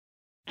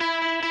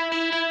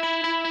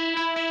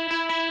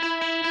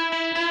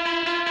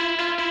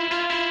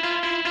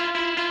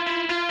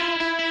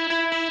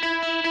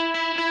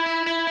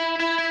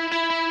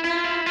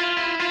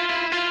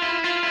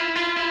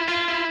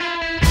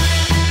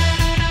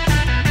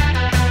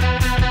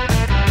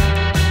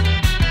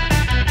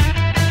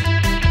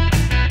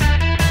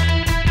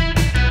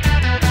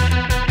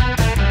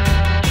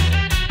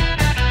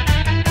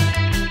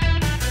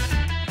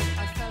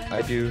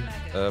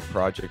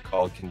project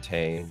called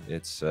Contain.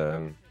 It's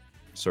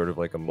sort of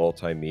like a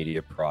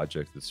multimedia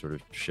project that sort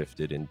of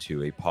shifted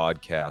into a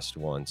podcast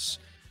once.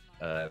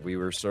 We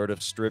were sort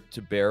of stripped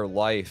to bare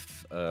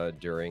life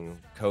during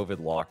COVID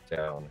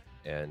lockdown,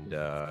 and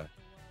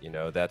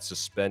that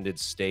suspended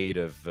state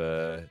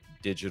of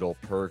digital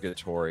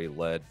purgatory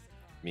led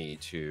me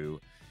to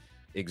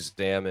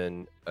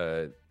examine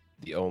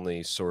the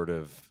only sort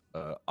of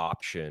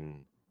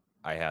option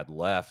I had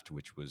left,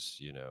 which was,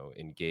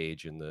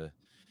 engage in the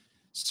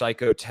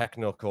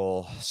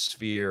psychotechnical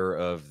sphere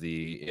of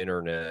the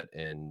internet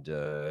and,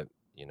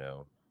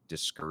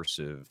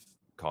 discursive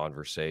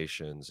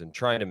conversations, and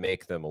trying to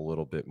make them a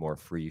little bit more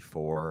free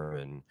form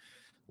and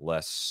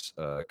less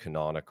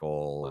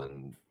canonical,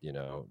 and,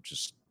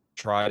 just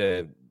try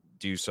to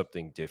do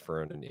something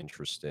different and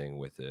interesting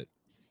with it,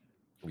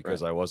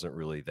 because I wasn't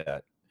really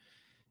that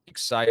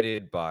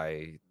excited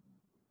by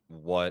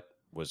what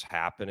was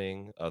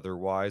happening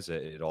otherwise.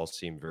 It all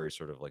seemed very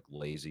sort of like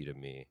lazy to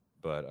me.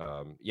 But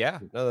no,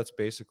 that's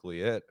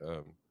basically it.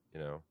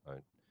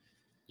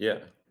 Yeah.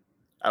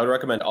 I would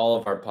recommend all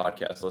of our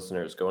podcast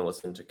listeners go and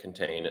listen to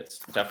Contain. It's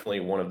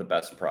definitely one of the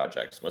best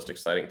projects, most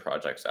exciting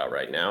projects out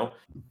right now.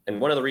 And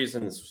one of the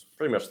reasons,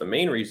 pretty much the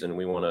main reason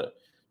we wanted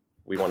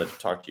to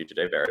talk to you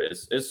today, Barrett,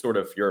 is sort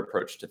of your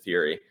approach to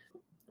theory,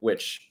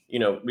 which,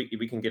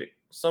 we can get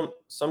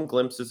some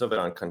glimpses of it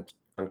on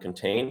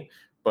Contain,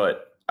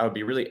 but I would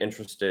be really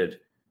interested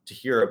to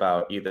hear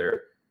about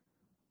either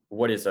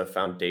what is a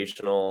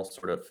foundational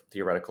sort of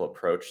theoretical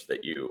approach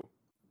that you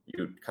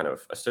kind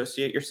of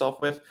associate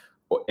yourself with,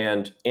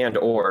 and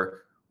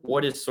or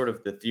what is sort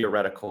of the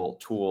theoretical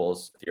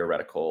tools,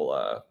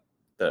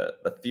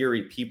 the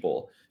theory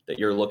people that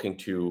you're looking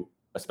to,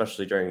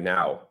 especially during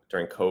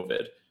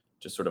COVID,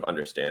 to sort of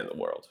understand the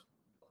world.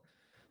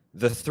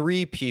 The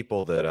three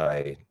people that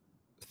I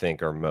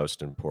think are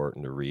most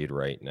important to read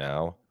right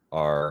now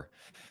are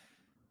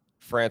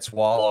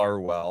Francois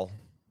Laruelle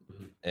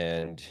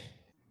and,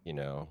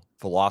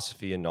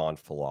 philosophy and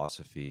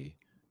non-philosophy.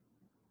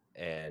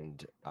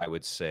 And I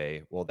would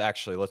say, well,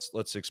 actually,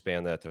 let's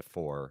expand that to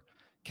four.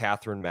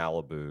 Catherine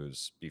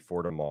Malabou's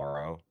Before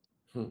Tomorrow,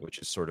 which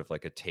is sort of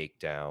like a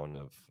takedown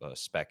of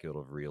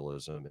speculative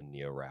realism and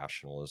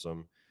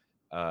neo-rationalism.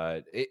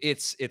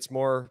 It's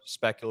more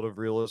speculative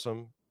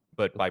realism,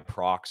 but by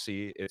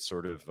proxy, it's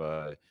sort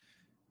of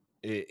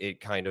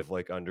it kind of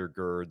like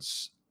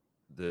undergirds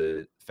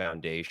the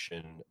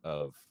foundation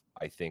of,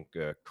 I think,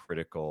 a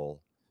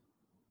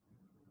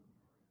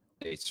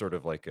sort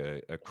of like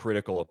a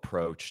critical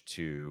approach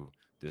to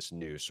this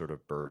new sort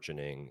of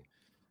burgeoning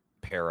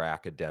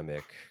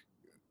para-academic,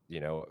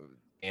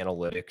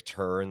 analytic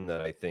turn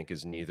that I think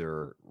is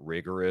neither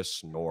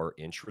rigorous nor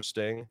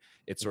interesting.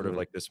 It's sort of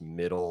like this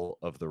middle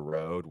of the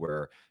road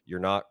where you're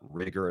not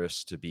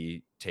rigorous to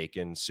be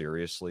taken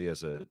seriously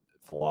as a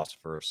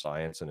philosopher of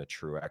science and a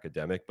true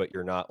academic, but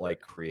you're not like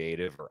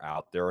creative or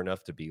out there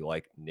enough to be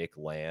like Nick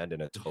Land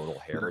and a total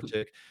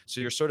heretic.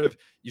 So you sort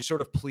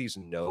of please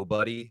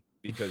nobody,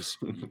 because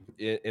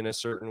in a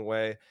certain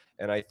way.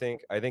 And I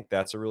think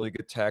that's a really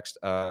good text.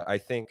 I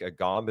think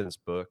Agamben's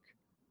book,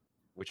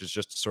 which is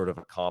just sort of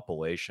a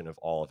compilation of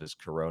all of his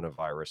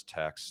coronavirus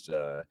texts,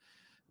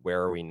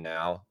 Where Are We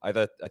Now? I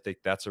think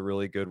that's a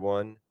really good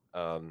one.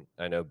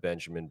 I know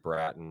Benjamin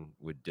Bratton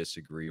would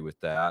disagree with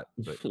that,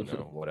 but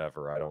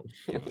whatever. I don't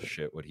give a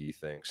shit what he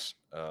thinks.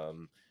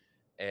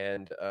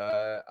 And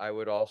I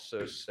would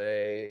also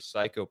say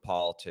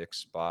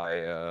Psychopolitics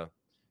by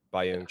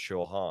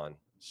Byung-Chul Han.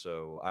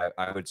 So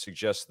I would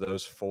suggest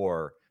those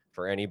four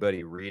for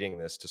anybody reading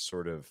this to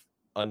sort of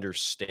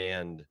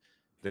understand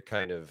the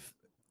kind of,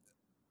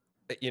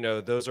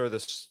 those are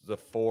the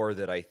four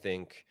that I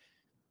think.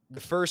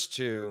 The first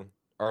two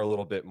are a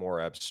little bit more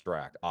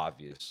abstract,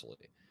 obviously.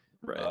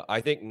 Right.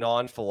 I think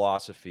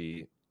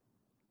non-philosophy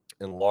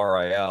and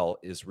Laruelle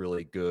is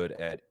really good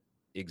at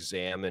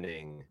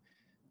examining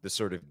the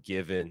sort of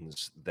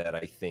givens that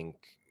I think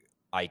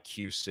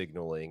IQ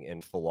signaling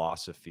and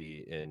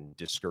philosophy and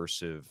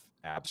discursive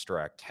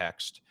abstract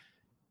text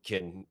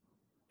can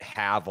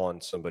have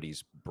on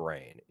somebody's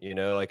brain.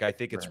 Like I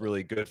think it's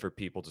really good for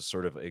people to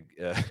sort of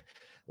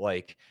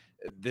like,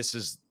 this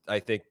is, I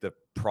think, the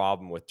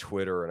problem with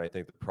Twitter, and I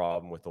think the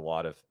problem with a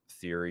lot of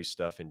theory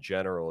stuff in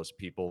general, is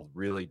people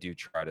really do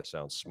try to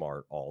sound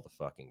smart all the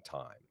fucking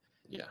time.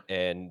 Yeah.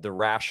 And the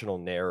rational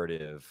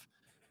narrative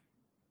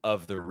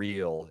of the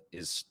real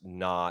is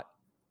not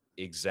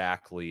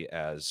exactly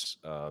as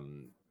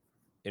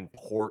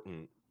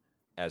important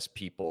as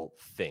people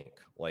think.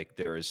 Like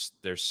there's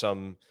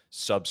some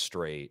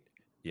substrate,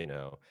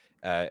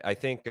 I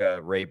think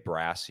Ray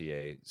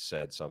Brassier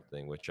said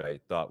something which I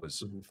thought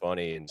was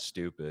funny and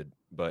stupid,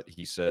 but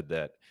he said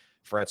that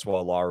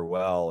Francois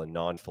Laruelle and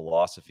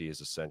non-philosophy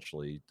is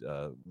essentially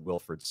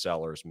Wilfrid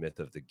Sellers' Myth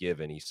of the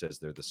Given. He says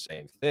they're the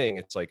same thing.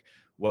 It's like,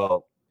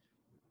 well,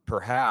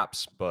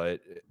 perhaps, but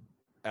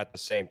at the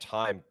same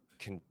time,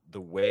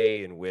 the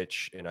way in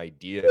which an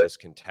idea is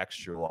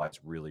contextualized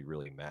really,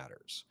 really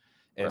matters.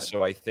 And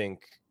so I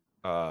think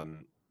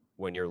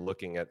when you're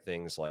looking at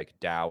things like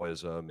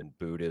Taoism and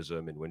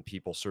Buddhism, and when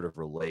people sort of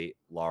relate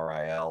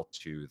L'Oreal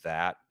to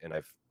that, and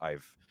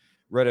I've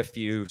read a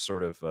few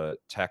sort of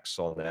texts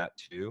on that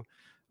too.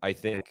 I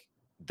think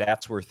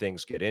that's where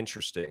things get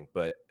interesting,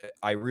 but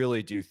I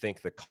really do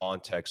think the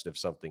context of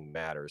something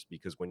matters,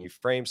 because when you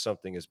frame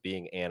something as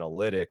being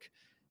analytic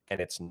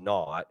and it's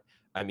not,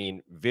 I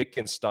mean,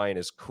 Wittgenstein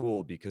is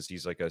cool because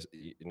he's like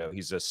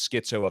he's a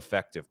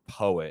schizoaffective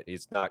poet.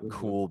 He's not Mhm.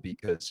 cool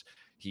because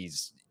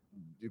he's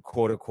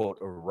quote unquote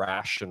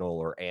irrational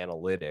or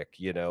analytic,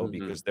 Mhm.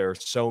 because there are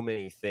so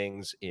many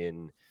things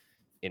in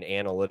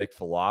analytic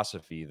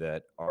philosophy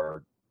that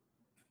are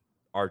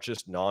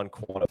just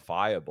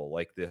non-quantifiable.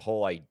 Like the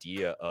whole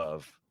idea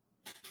of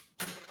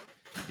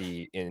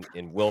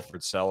in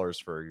Wilfrid Sellers,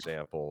 for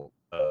example,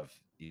 of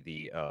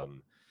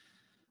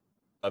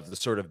the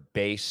sort of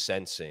base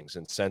sensings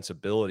and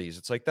sensibilities.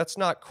 It's like that's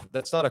not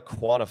a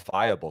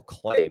quantifiable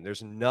claim.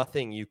 There's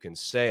nothing you can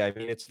say. I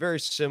mean, it's very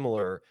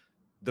similar.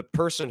 The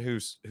person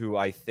who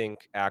I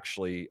think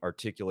actually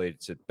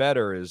articulates it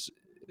better is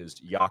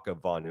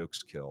Jakob von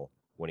Uexküll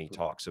when he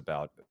talks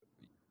about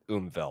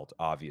Umwelt,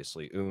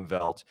 obviously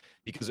Umwelt,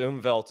 because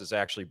Umwelt is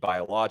actually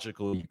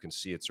biological. You can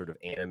see it sort of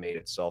animate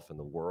itself in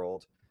the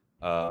world.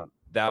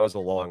 That was a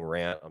long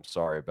rant. I'm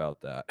sorry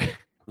about that.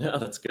 No,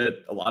 that's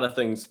good. A lot of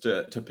things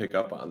to pick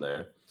up on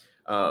there.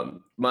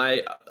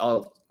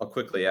 I'll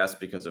quickly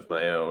ask because of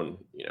my own,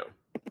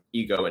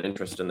 ego and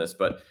interest in this,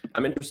 but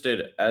I'm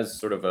interested as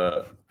sort of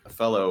a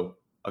fellow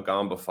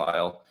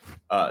Agambophile.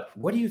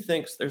 What do you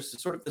think?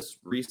 There's sort of this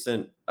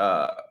recent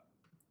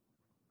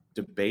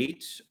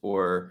debate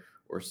or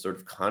sort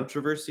of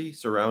controversy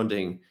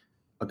surrounding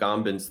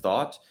Agamben's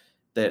thought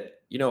that,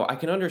 I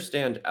can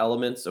understand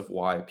elements of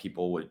why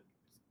people would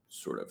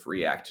sort of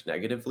react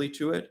negatively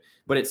to it,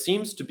 but it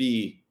seems to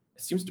be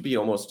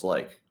almost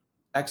like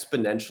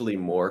exponentially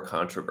more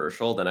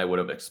controversial than I would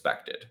have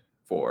expected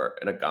for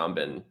an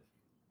Agamben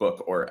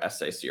book or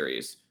essay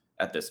series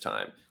at this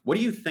time. What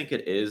do you think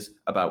it is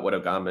about what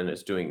Agamben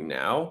is doing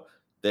now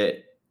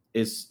that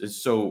is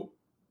so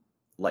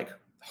like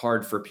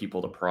hard for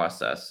people to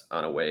process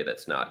on a way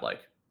that's not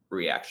like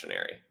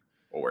reactionary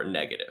or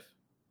negative?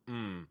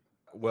 Mm.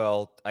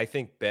 Well, I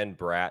think Ben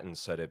Bratton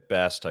said it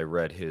best. I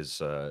read his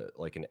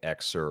like an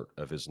excerpt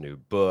of his new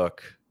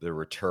book, The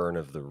Return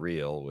of the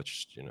Real,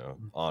 which,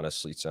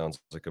 honestly sounds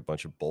like a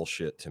bunch of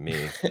bullshit to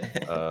me.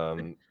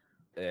 Um,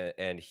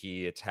 and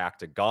he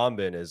attacked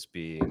Agamben as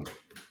being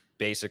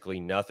basically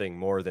nothing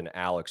more than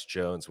Alex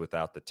Jones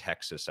without the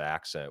Texas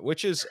accent,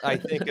 which is, I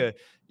think, I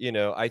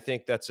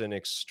think that's an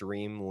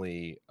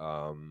extremely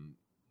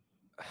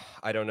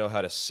I don't know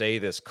how to say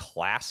this,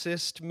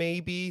 classist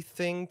maybe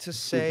thing to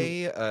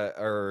say,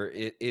 or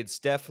it's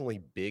definitely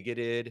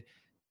bigoted.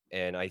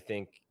 And I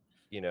think,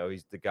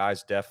 he's the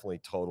guy's definitely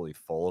totally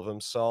full of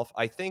himself.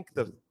 I think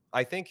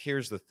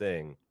here's the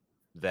thing,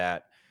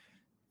 that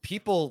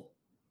people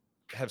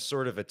have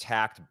sort of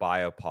attacked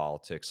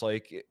biopolitics.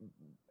 Like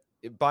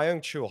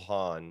Byung-Chul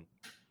Han,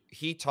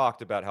 he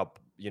talked about how,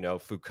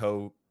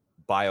 Foucault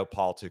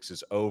biopolitics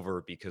is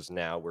over because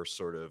now we're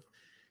sort of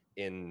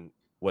in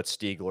what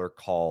Stiegler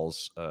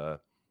calls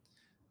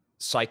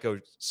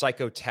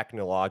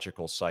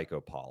psychotechnological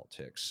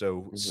psychopolitics.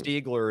 So Mhm.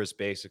 Stiegler is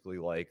basically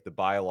like the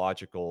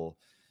biological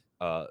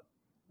uh,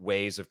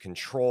 ways of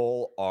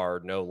control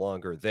are no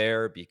longer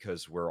there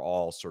because we're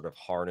all sort of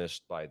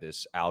harnessed by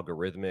this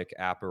algorithmic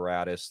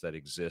apparatus that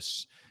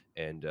exists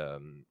and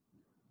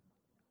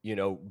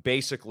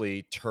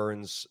basically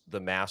turns the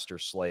master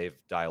slave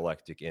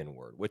dialectic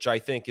inward, which I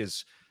think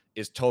is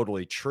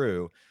totally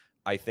true.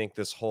 I think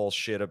this whole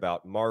shit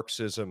about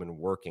Marxism and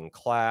working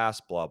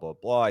class, blah, blah,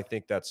 blah, I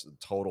think that's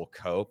total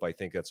cope. I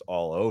think that's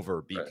all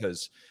over Right.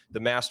 because the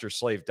master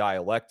slave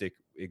dialectic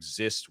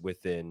exists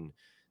within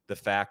the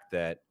fact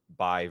that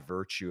by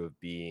virtue of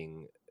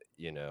being,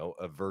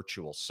 a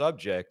virtual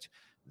subject,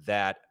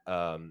 that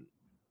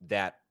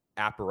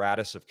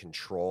apparatus of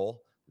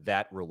control,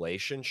 that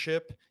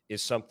relationship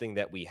is something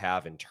that we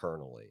have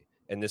internally.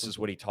 And this is Mhm.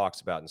 what he talks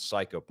about in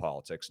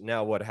psychopolitics.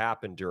 Now, what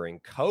happened during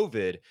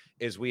COVID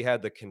is we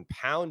had the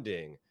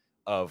compounding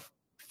of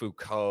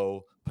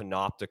Foucault,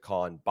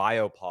 panopticon,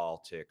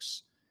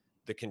 biopolitics,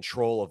 the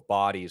control of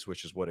bodies,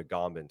 which is what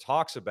Agamben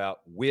talks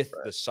about, with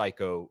the Right.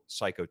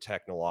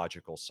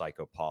 psychotechnological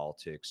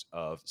psychopolitics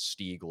of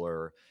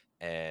Stiegler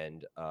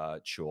and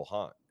Chul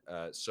Han.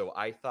 So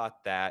I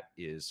thought that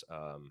is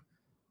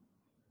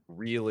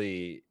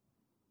really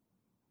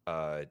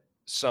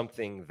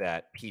something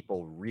that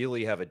people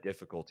really have a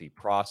difficulty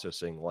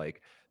processing.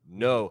 Like, Mhm.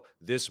 no,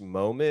 this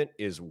moment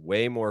is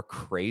way more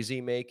crazy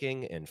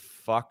making and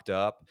fucked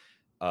up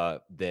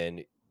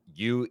than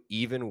you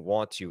even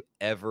want to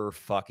ever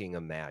fucking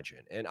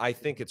imagine. And I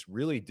think Mhm. it's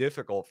really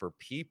difficult for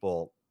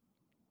people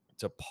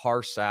to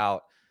parse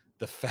out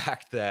the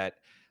fact that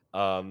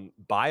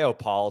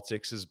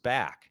biopolitics is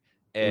back.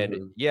 And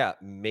Mhm. yeah,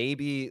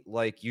 maybe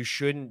like you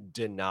shouldn't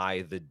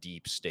deny the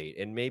deep state.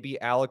 And maybe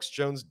Alex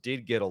Jones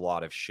did get a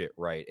lot of shit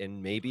right.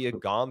 And maybe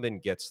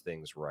Agamben gets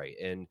things right.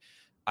 And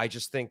I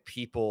just think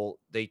people,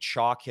 they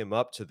chalk him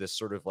up to this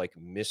sort of like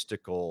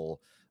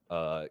mystical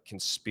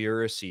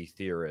conspiracy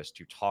theorist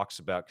who talks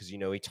about, because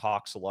he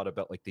talks a lot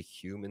about like the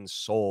human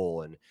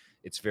soul, and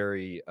it's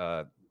very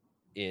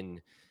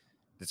in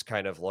this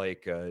kind of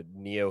like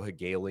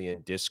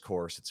neo-Hegelian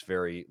discourse. It's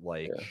very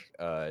like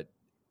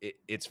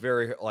it's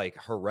very like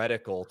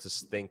heretical to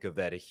think of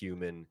that a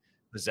human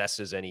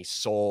possesses any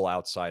soul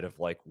outside of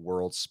like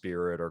world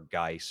spirit or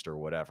Geist or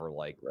whatever,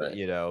 like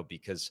Right.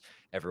 because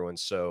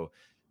everyone's so.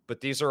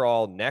 But these are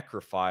all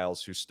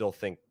necrophiles who still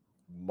think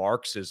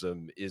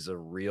Marxism is a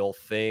real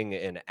thing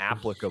and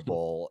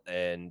applicable,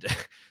 and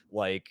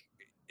like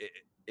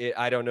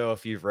I don't know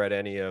if you've read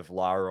any of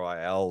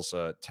Laroyel's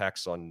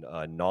texts on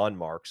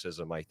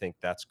non-Marxism. I think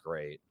that's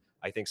great.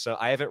 I think so.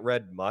 I haven't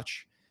read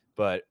much,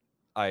 but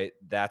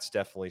that's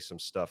definitely some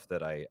stuff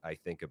that I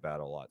think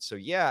about a lot. So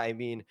yeah, I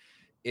mean,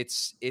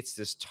 it's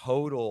this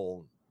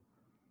total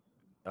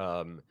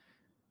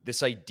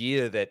this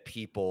idea that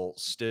people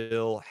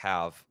still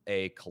have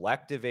a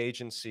collective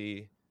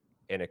agency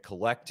and a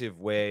collective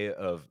way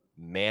of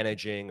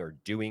managing or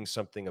doing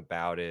something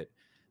about it,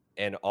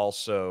 and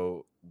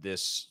also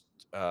this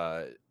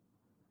on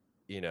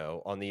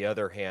the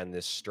other hand,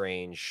 this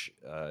strange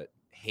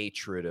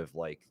hatred of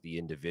like the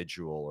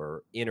individual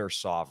or inner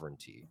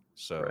sovereignty.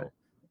 Right.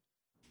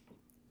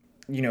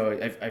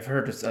 So I've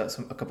heard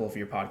a couple of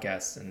your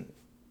podcasts, and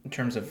in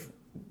terms of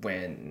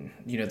when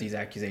these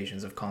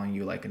accusations of calling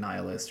you like a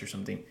nihilist or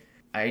something,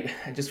 I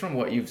just from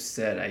what you've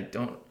said, I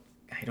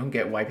don't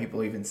get why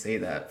people even say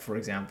that. For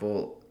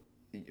example,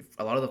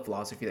 a lot of the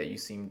philosophy that you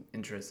seem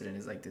interested in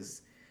is like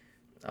this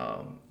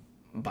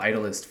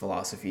vitalist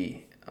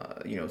philosophy,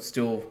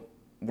 still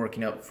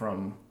working up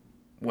from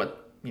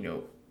what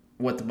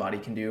what the body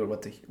can do, or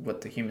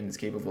what the human is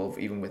capable of,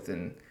 even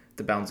within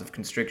the bounds of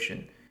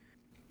constriction.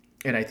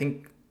 And I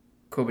think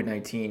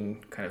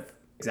COVID-19 kind of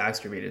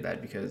exacerbated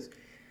that, because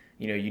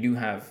you do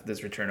have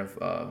this return of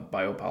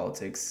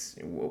biopolitics.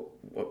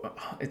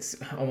 It's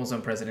almost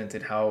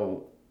unprecedented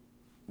how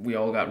we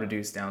all got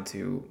reduced down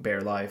to bare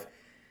life.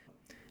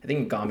 I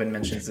think Gambin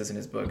mentions this in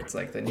his book. It's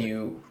like the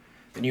new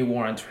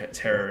war on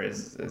terror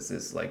is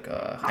this like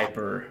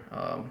hyper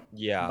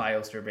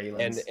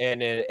biosurveillance.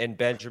 And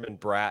Benjamin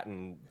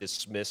Bratton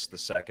dismissed the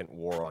second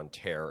war on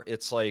terror.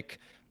 It's like,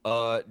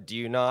 do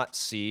you not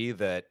see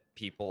that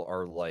people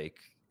are like,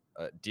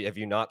 have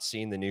you not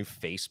seen the new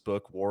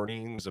Facebook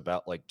warnings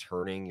about like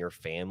turning your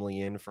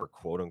family in for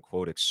quote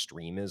unquote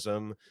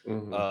extremism?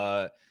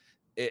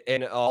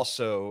 And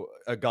also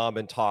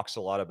Agamben talks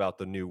a lot about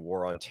the new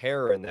war on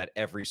terror, and that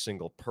every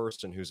single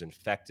person who's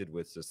infected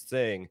with this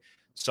thing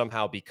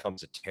somehow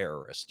becomes a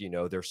terrorist.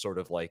 They're sort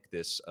of like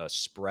this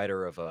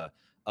spreader of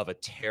a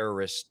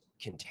terrorist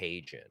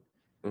contagion.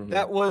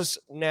 That was,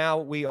 now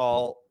we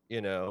all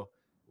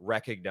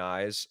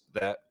recognize,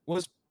 that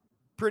was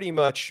pretty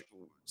much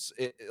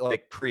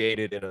like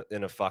created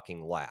in a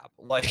fucking lab.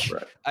 Like,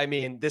 Right. I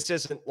mean, this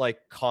isn't like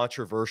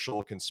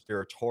controversial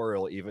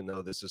conspiratorial, even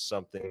though this is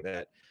something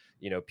that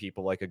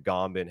people like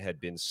Agamben had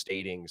been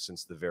stating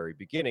since the very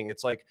beginning.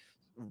 It's like,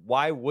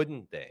 why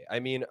wouldn't they? I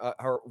mean,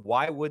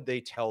 why would they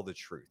tell the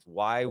truth?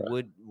 Why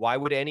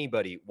would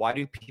anybody? Why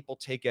do people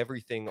take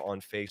everything on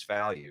face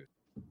value?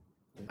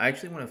 I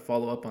actually want to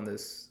follow up on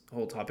this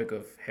whole topic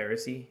of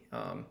heresy,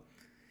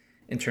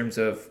 in terms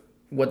of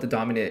what the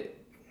dominant,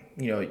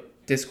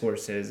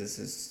 discourse is. This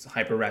is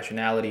hyper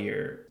rationality,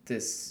 or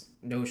this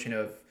notion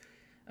of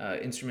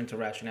instrumental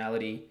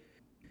rationality.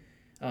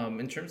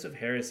 In terms of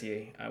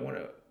heresy, I want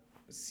to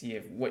see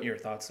what your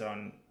thoughts are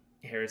on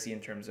heresy in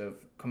terms of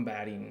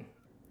combating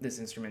this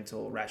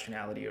instrumental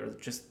rationality, or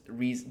just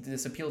reason,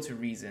 this appeal to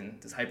reason,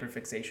 this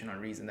hyperfixation on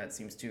reason that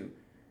seems to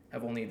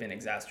have only been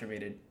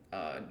exacerbated,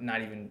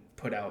 not even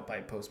put out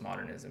by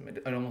postmodernism.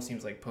 It almost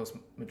seems like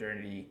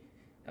postmodernity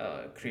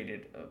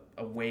created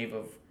a wave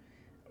of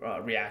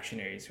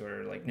reactionaries who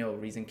are like, no,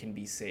 reason can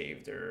be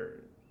saved,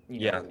 or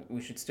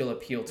we should still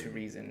appeal to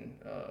reason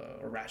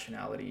or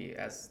rationality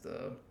as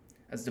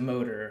the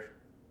motor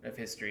of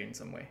history in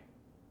some way.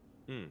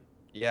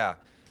 Yeah.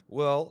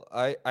 Well,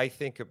 I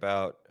think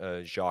about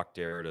Jacques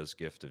Derrida's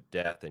Gift of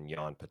Death and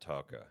Jan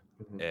Patočka,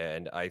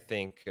 and I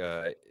think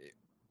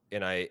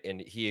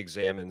and he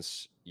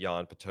examines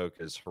Jan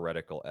Patočka's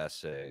heretical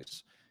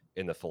essays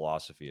in the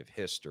philosophy of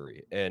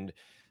history, and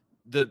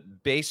the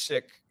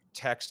basic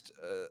text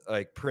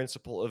like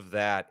principle of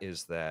that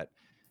is that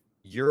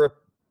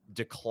Europe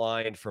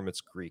declined from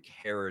its Greek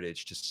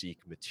heritage to seek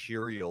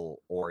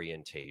material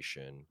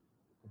orientation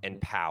and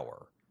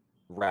power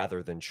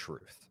rather than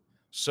truth.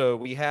 So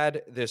we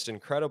had this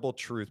incredible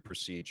truth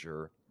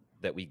procedure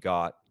that we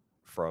got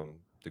from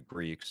the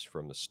Greeks,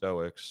 from the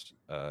Stoics,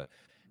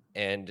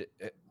 and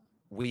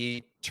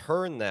we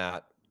turned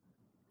that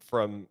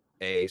from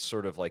a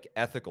sort of like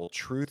ethical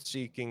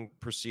truth-seeking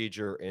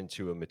procedure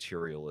into a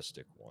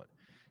materialistic one.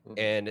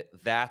 And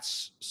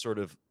that's sort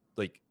of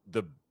like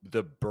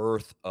the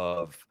birth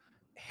of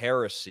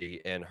heresy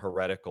and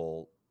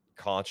heretical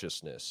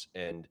consciousness.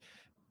 And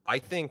I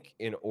think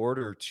in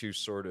order to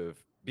sort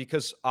of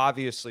because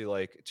obviously,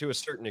 like, to a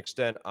certain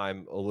extent,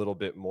 I'm a little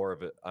bit more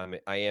of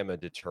I am a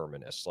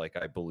determinist. Like,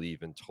 I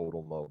believe in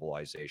total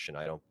mobilization.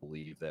 I don't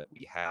believe that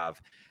we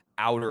have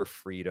outer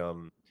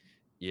freedom,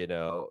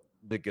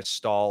 the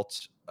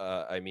gestalt,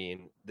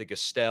 the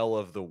gestel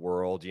of the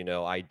world.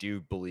 I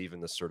do believe in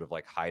the sort of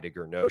like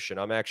Heidegger notion.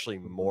 I'm actually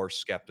more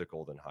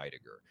skeptical than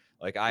Heidegger.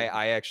 Like,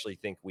 I actually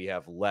think we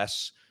have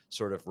less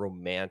sort of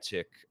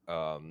romantic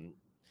uh,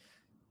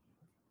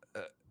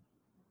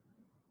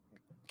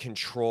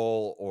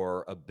 control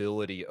or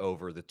ability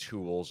over the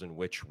tools in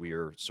which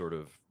we're sort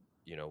of,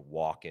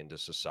 walk into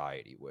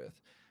society with.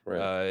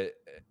 Right.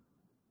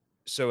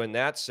 So in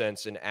that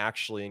sense, and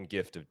actually in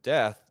Gift of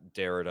Death,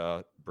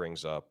 Derrida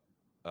brings up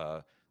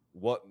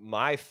what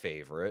my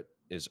favorite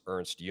is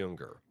Ernst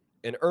Jünger.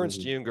 And Ernst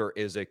Jünger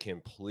is a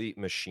complete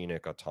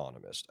machinic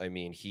autonomist. I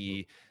mean,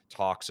 he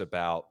talks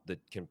about the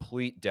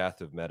complete death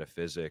of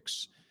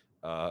metaphysics.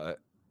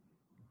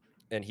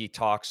 And he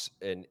talks,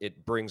 and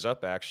it brings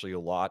up actually a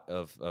lot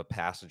of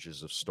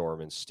passages of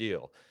Storm and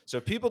Steel. So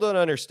people don't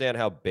understand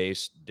how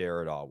base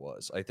Derrida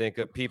was. I think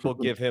people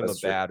give him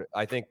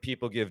I think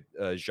people give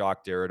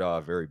Jacques Derrida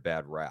a very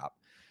bad rap.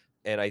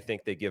 And I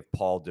think they give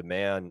Paul de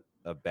Man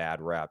a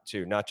bad rap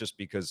too, not just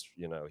because,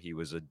 he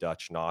was a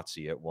Dutch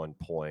Nazi at one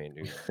point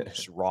who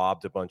just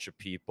robbed a bunch of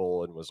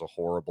people and was a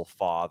horrible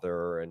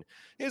father. And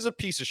he was a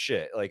piece of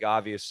shit. Like,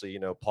 obviously,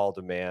 Paul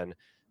de Man,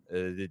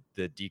 the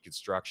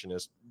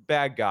deconstructionist,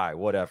 bad guy,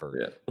 whatever.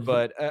 Yeah.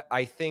 But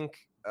I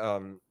think,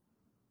 and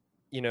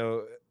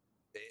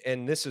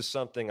this is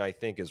something I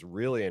think is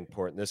really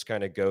important. This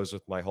kind of goes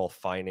with my whole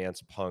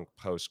finance punk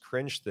post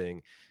cringe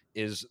thing,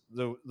 is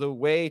the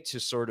way to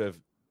sort of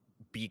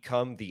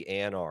become the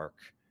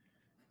anarch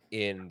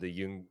in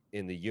the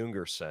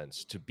Junger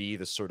sense, to be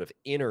the sort of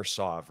inner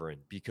sovereign,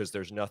 because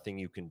there's nothing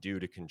you can do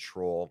to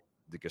control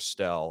the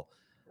gestel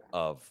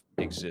of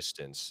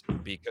existence.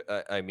 Because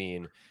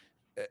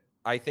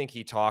I think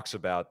he talks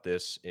about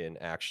this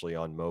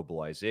on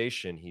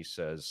mobilization. He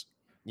says,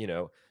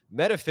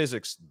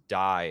 metaphysics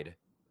died.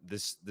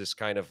 This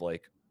kind of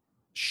like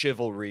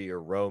chivalry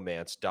or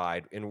romance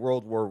died in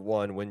World War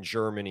I, when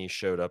Germany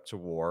showed up to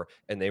war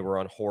and they were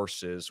on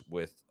horses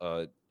with,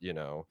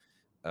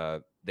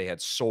 they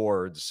had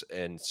swords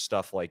and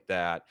stuff like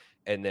that.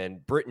 And then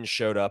Britain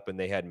showed up and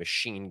they had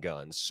machine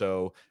guns.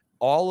 So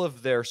all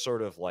of their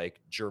sort of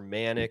like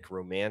Germanic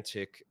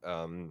romantic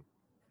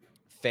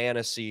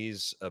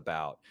fantasies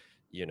about,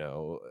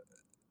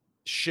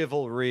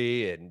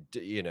 chivalry and,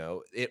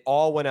 it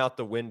all went out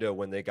the window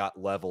when they got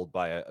leveled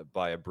by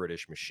a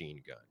British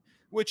machine gun,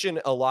 which in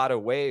a lot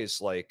of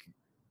ways, like,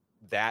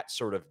 that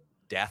sort of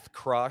death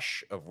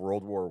crush of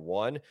World War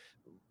I,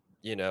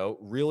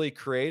 really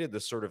created the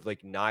sort of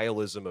like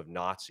nihilism of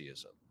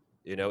Nazism.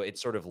 It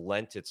sort of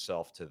lent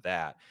itself to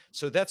that.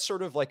 So that's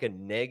sort of like a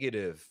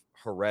negative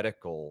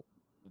heretical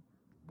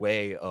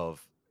way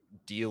of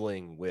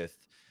dealing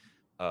with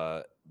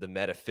the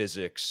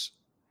metaphysics,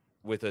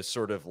 with a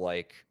sort of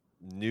like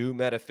new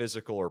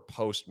metaphysical or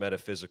post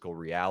metaphysical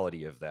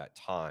reality of that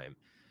time.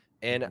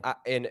 And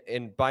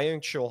and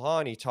Byung-Chul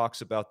Han, he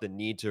talks about the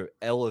need to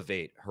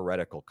elevate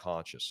heretical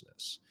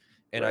consciousness.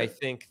 And I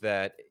think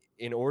that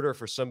in order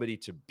for somebody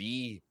to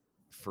be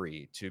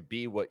free, to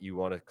be what you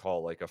want to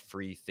call like a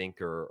free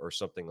thinker or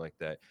something like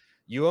that,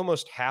 you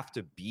almost have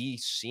to be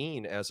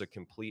seen as a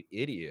complete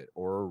idiot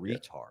or a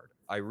retard.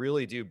 I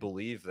really do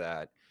believe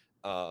that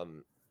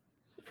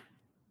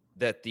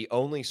that the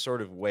only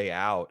sort of way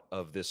out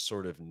of this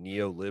sort of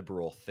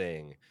neoliberal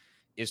thing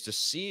is to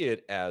see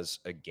it as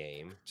a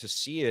game, to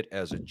see it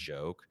as a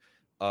joke,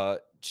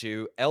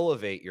 to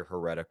elevate your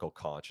heretical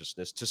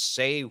consciousness, to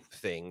say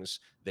things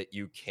that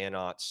you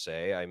cannot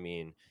say. I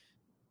mean,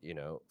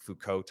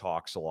 Foucault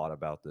talks a lot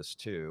about this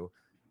too.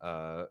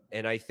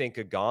 And I think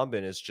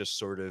Agamben is just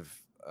sort of,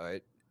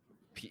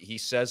 he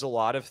says a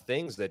lot of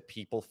things that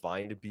people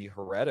find to be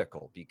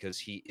heretical, because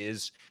he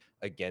is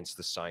against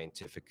the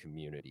scientific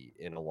community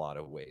in a lot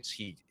of ways.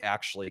 He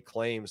actually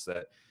claims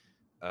that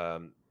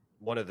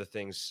one of the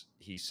things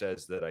he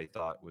says that I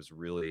thought was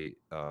really,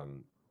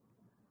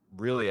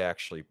 really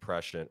actually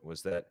prescient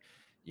was that,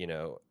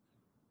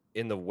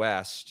 in the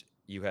West,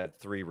 you had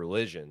three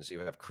religions. You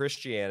have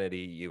Christianity,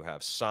 you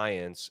have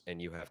science, and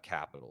you have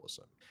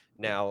capitalism.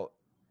 Now,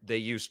 they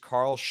used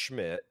Carl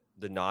Schmitt,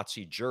 the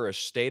Nazi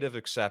jurist, state of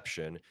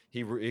exception.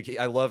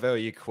 I love how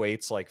he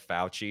equates like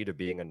Fauci to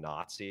being a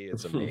Nazi.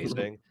 It's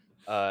amazing.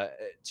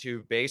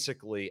 To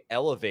basically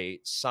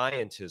elevate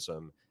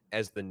scientism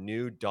as the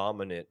new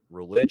dominant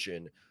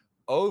religion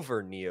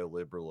over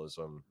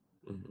neoliberalism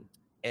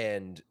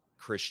and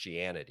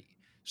Christianity.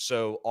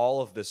 So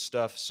all of this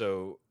stuff.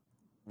 So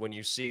when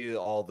you see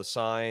all the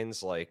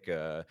signs like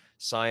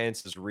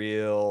science is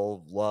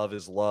real, love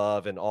is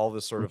love, and all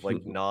this sort of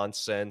like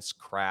nonsense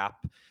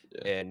crap.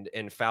 And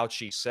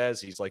Fauci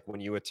says, he's like,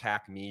 when you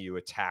attack me, you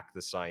attack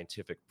the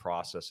scientific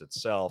process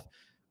itself.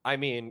 I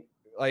mean,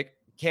 like,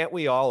 can't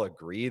we all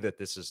agree that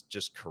this is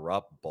just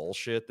corrupt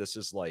bullshit? This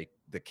is like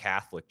the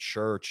Catholic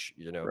Church,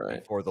 Right.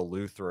 before the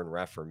Lutheran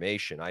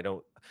Reformation. I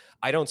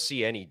don't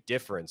see any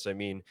difference. I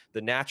mean,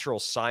 the natural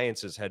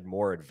sciences had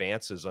more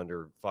advances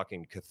under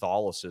fucking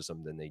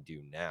Catholicism than they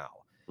do now.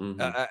 Hmm.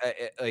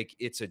 Like,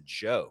 it's a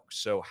joke.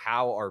 So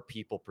how are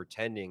people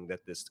pretending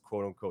that this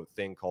quote unquote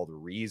thing called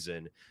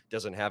reason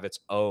doesn't have its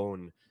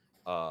own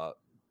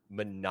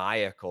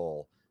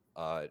maniacal,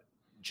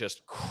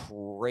 just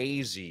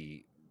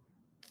crazy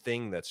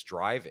thing that's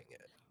driving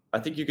it? I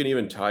think you can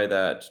even tie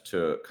that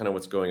to kind of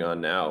what's going on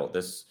now.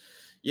 There's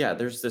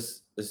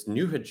this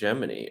new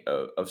hegemony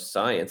of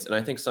science, and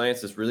I think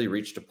science has really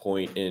reached a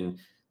point in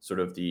sort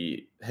of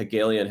the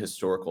Hegelian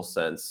historical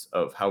sense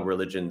of how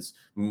religions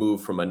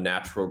move from a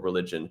natural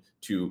religion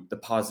to the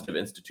positive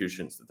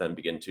institutions that then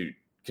begin to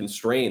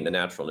constrain the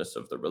naturalness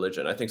of the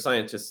religion. I think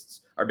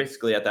scientists are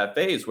basically at that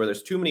phase where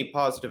there's too many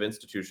positive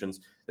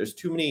institutions, there's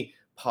too many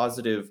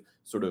positive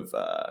sort of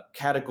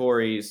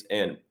categories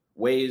and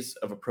ways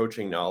of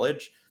approaching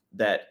knowledge,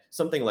 that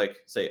something like,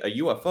 say, a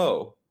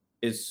UFO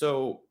is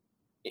so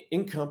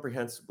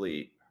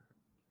incomprehensibly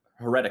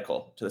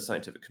heretical to the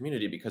scientific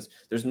community because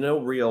there's no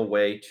real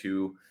way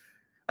to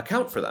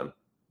account for them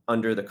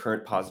under the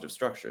current positive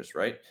structures,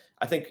 right?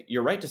 I think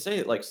you're right to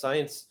say, like,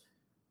 science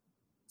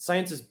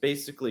is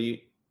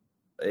basically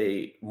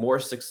a more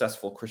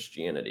successful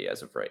Christianity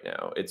as of right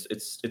now.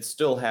 It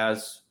still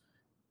has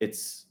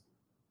its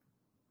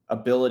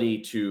ability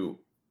to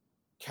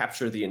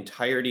capture the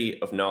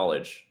entirety of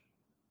knowledge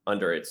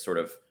under its sort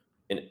of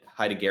in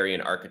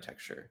Heideggerian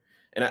architecture.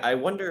 And I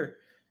wonder,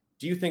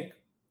 do you think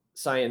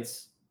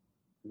science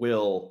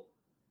will,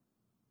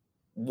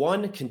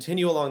 one,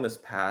 continue along this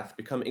path,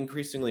 become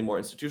increasingly more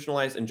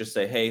institutionalized, and just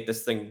say, hey,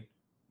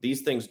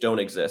 these things don't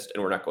exist,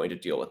 and we're not going to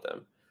deal with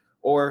them?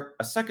 Or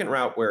a second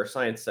route where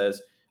science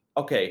says,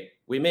 okay,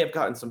 we may have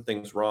gotten some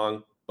things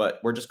wrong, but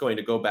we're just going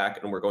to go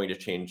back and we're going to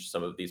change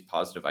some of these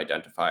positive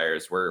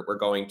identifiers. We're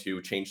going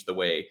to change the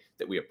way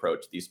that we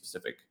approach these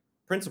specific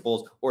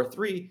principles. Or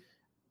three,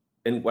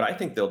 and what I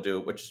think they'll do,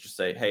 which is just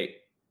say, hey,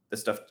 this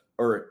stuff,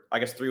 or I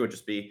guess three would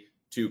just be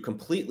to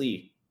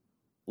completely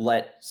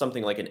let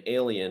something like an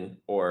alien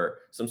or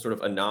some sort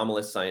of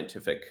anomalous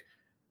scientific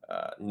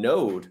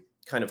node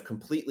kind of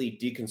completely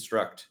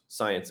deconstruct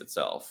science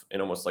itself in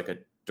almost like a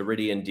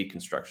Derridian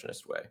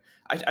deconstructionist way.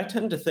 I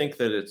tend to think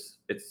that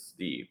it's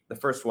the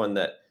first one,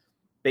 that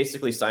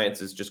basically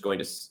science is just going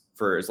to,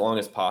 for as long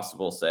as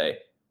possible, say,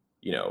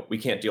 we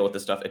can't deal with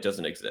this stuff. It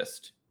doesn't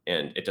exist,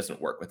 and it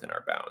doesn't work within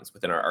our bounds,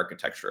 within our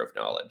architecture of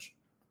knowledge.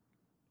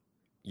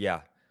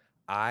 Yeah,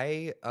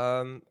 I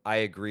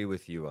agree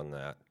with you on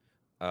that.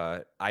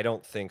 I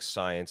don't think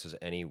science is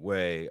any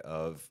way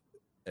of,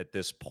 at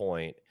this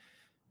point,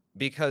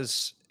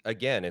 because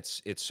again,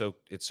 it's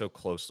so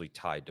closely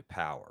tied to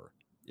power.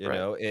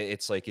 Right.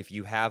 It's like if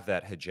you have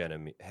that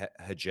hegemony,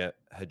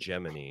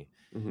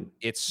 Hmm.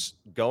 it's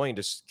going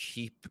to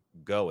keep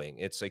going.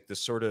 It's like the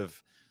sort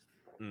of,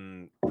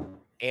 mm,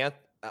 and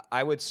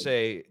I would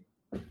say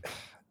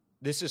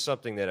this is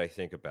something that I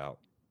think about,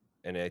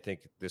 and I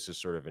think this is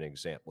sort of an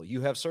example.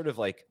 You have sort of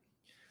like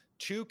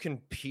two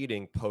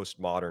competing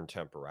postmodern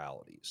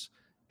temporalities.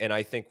 And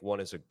I think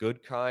one is a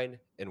good kind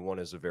and one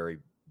is a very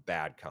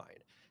bad kind.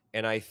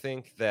 And I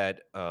think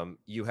that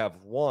you have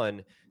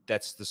one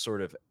that's the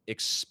sort of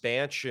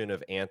expansion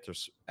of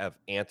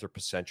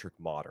anthropocentric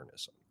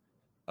modernism,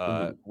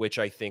 Hmm. which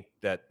I think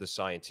that the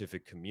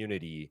scientific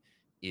community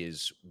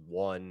is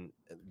one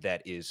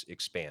that is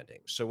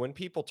expanding. So when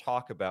people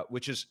talk about,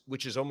 which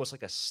is almost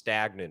like a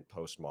stagnant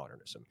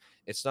postmodernism,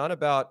 it's not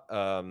about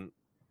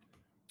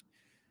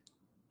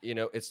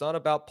it's not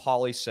about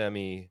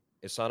polysemy.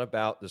 It's not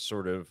about the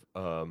sort of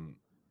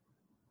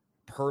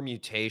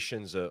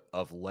permutations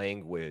of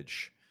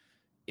language.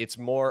 It's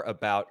more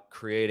about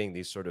creating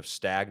these sort of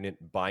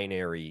stagnant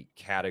binary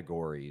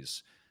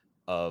categories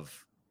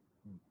of,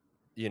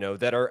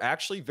 that are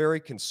actually very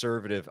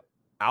conservative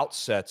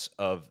outsets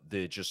of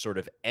the just sort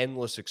of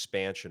endless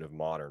expansion of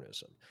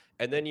modernism.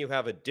 And then you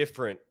have a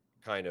different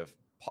kind of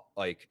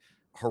like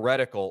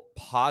heretical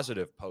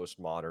positive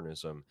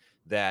postmodernism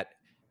that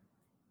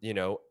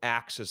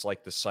acts as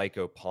like the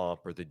psychopomp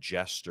or the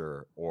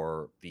jester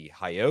or the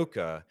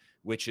hyoka,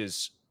 which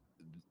is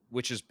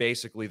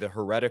basically the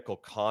heretical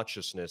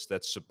consciousness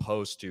that's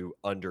supposed to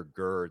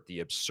undergird the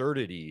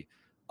absurdity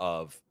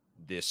of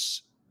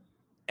this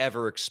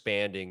ever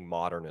expanding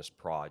modernist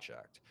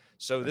project.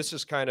 So Right. this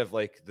is kind of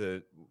like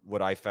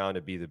what I found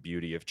to be the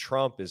beauty of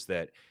Trump, is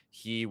that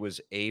he was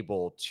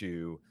able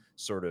to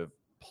sort of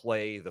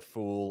play the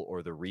fool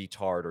or the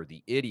retard or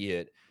the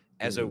idiot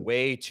as a Hmm.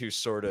 way to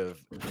sort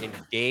of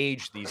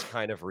engage these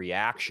kind of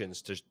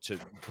reactions to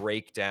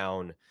break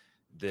down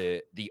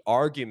the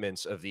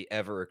arguments of the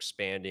ever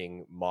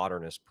expanding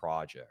modernist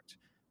project.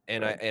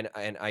 And I Right.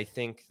 and I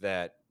think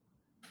that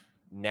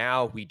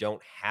now we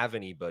don't have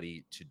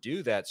anybody to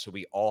do that, so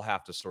we all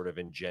have to sort of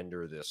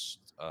engender this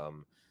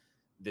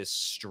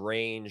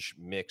strange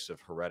mix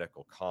of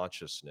heretical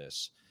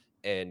consciousness.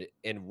 And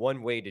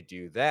one way to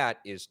do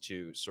that is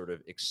to sort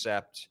of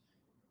accept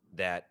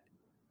that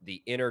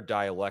the inner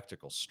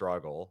dialectical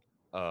struggle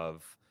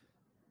of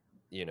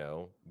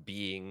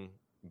being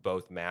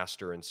both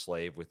master and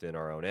slave within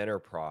our own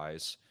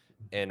enterprise,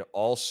 and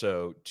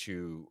also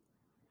to,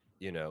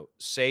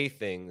 say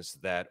things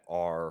that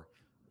are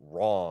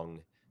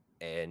wrong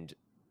and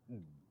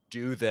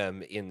do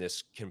them in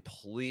this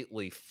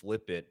completely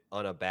flippant,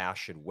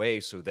 unabashed way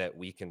so that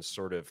we can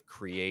sort of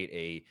create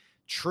a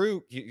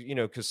true,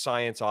 because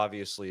science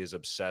obviously is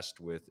obsessed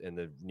with, and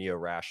the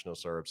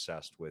neo-rationalists are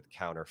obsessed with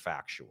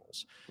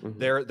counterfactuals.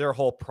 Their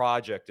whole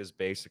project is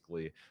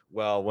basically,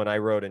 well, when I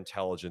wrote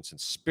Intelligence and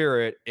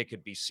Spirit, it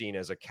could be seen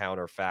as a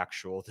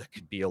counterfactual that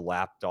could be a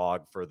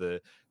lapdog for the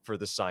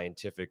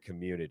scientific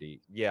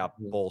community. Yeah,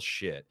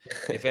 bullshit.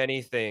 If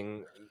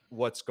anything,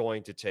 what's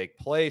going to take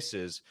place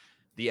is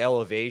the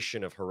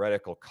elevation of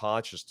heretical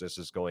consciousness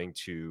is going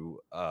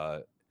to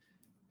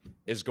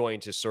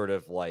sort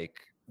of like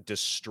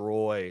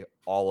destroy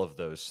all of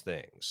those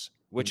things,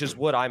 which is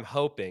what I'm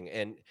hoping.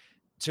 And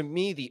to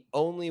me, the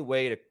only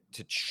way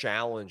to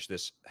challenge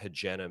this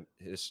hegemony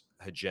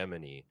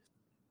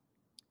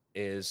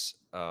is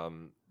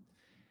to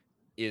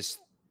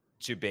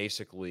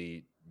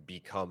basically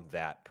become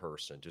that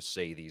person, to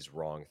say these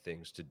wrong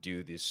things, to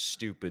do this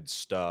stupid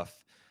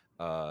stuff,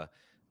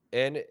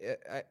 and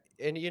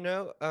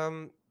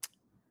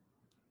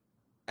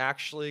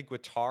actually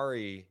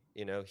Guattari,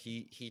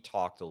 he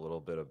talked a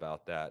little bit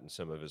about that in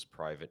some of his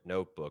private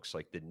notebooks,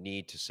 like the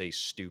need to say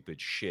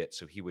stupid shit.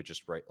 So he would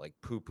just write like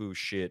poo-poo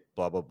shit,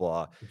 blah, blah,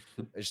 blah,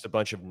 just a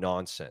bunch of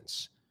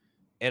nonsense.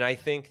 And I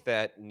think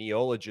that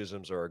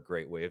neologisms are a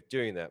great way of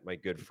doing that. My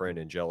good friend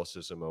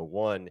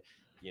Angelicism01,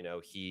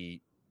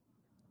 he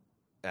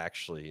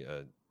actually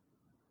a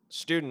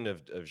student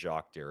of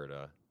Jacques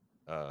Derrida,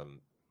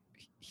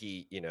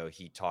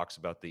 he talks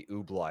about the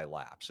Ublai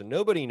lapse, and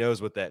nobody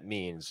knows what that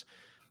means,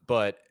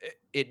 but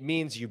it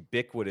means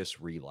ubiquitous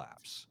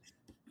relapse.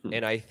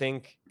 And I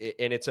think,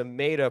 and it's a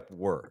made up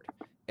word.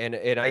 And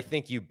I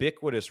think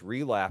ubiquitous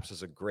relapse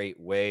is a great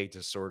way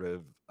to sort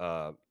of,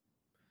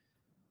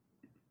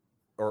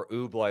 or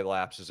Ublai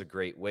lapse is a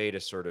great way to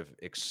sort of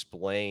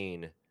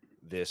explain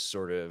this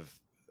sort of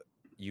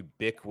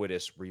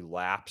ubiquitous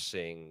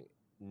relapsing,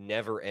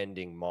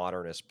 never-ending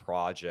modernist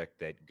project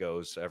that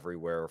goes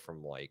everywhere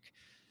from like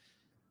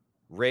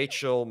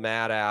Rachel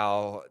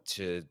Maddow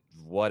to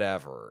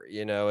whatever.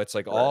 It's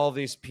like all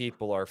these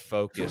people are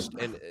focused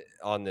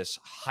on this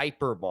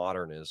hyper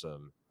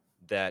modernism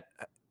that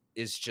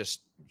is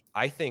just,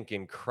 I think,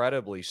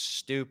 incredibly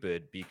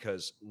stupid,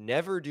 because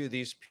never do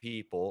these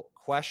people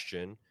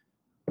question,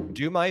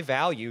 do my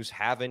values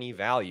have any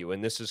value?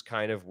 And this is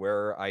kind of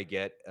where I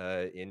get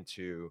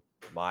into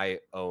my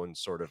own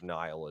sort of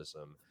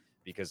nihilism,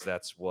 because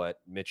that's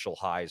what Mitchell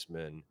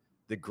Heisman,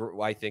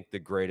 I think the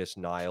greatest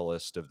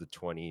nihilist of the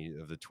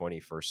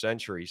 21st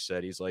century,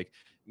 said. He's like,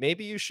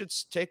 maybe you should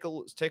take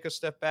a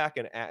step back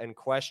and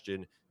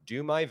question,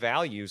 do my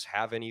values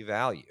have any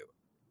value?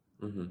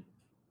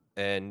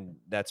 And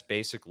that's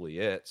basically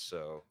it.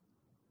 So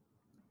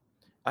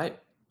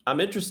I'm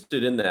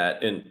interested in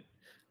that, and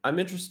I'm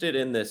interested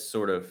in this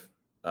sort of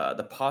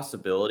the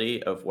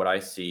possibility of what I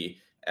see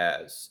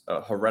as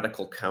a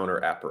heretical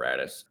counter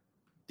apparatus.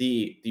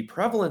 The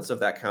prevalence of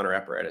that counter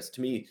apparatus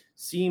to me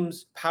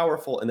seems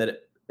powerful in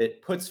that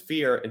it puts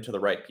fear into the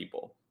right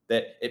people,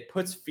 that it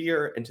puts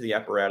fear into the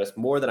apparatus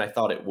more than I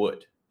thought it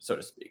would, so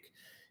to speak.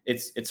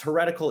 It's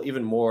heretical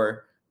even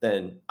more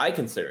than I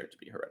consider it to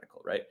be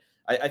heretical, right?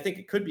 I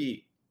think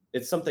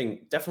it's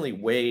something definitely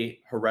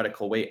way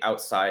heretical, way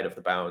outside of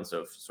the bounds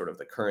of sort of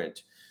the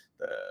current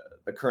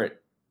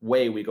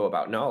way we go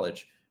about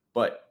knowledge.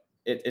 But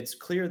it's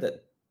clear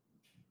that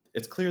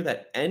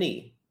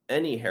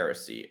any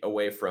heresy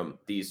away from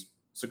these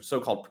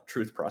so-called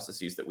truth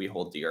processes that we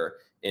hold dear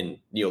in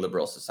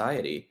neoliberal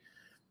society,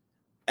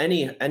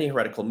 any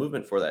heretical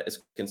movement for that is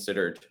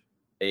considered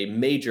a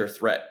major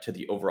threat to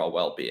the overall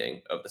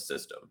well-being of the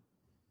system.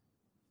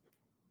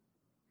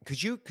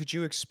 Could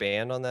you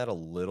expand on that a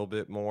little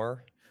bit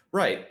more?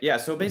 Right. Yeah.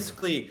 So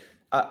basically,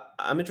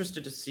 I'm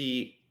interested to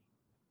see.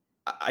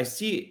 I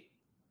see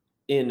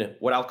in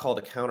what I'll call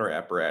the counter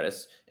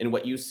apparatus, in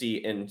what you see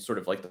in sort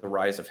of like the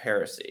rise of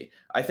heresy.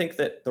 I think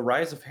that the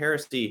rise of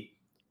heresy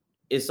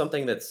is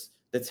something that's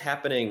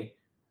happening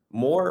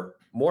more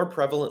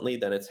prevalently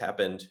than it's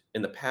happened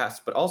in the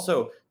past. But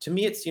also, to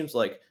me, it seems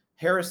like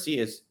heresy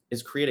is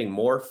creating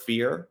more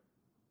fear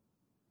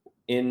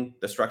in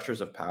the structures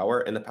of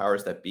power and the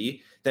powers that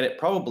be than it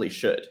probably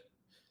should.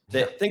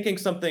 That thinking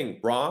something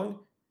wrong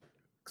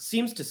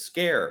seems to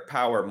scare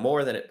power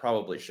more than it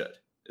probably should,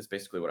 is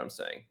basically what I'm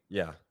saying.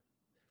 Yeah.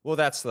 Well,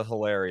 that's the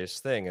hilarious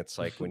thing. It's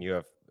like when you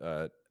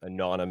have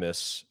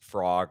anonymous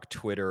frog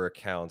Twitter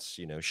accounts,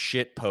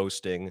 shit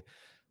posting.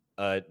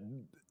 I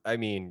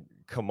mean,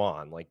 come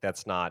on, like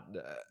that's not,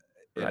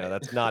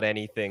 that's not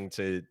anything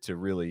to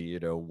really,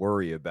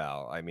 worry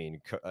about. I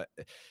mean,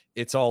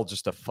 it's all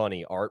just a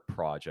funny art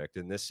project,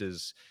 and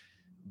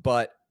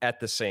but at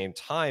the same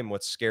time,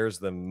 what scares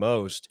them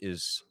most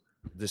is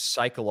the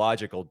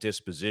psychological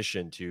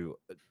disposition to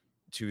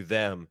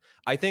them.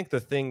 I think the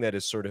thing that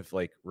is sort of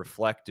like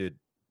reflected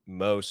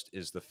most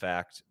is the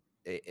fact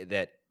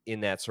that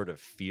in that sort of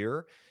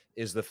fear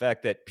is the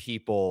fact that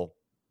people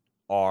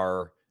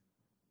are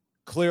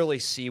clearly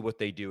see what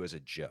they do as a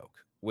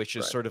joke, which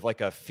is Right. sort of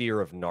like a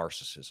fear of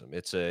narcissism.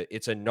 It's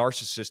a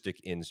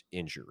narcissistic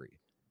injury.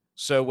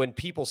 So when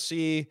people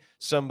see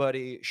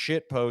somebody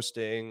shit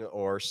posting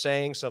or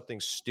saying something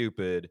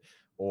stupid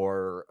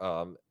or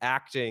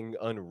acting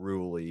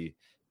unruly,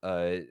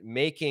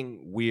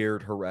 making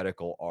weird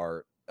heretical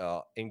art,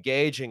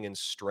 engaging in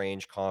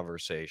strange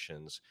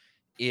conversations,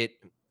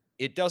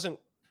 it doesn't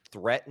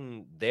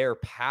threaten their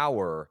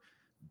power,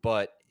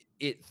 but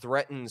it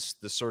threatens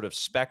the sort of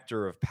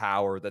specter of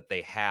power that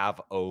they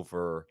have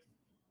over,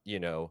 you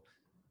know,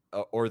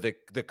 or the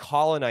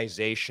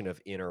colonization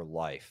of inner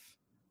life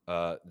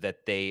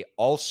that they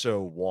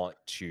also want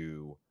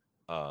to,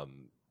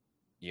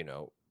 you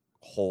know,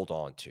 hold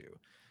on to.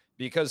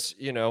 Because,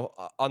 you know,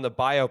 on the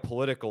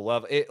biopolitical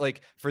level, it,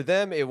 like, for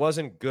them, it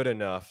wasn't good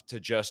enough to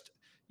just,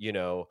 you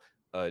know,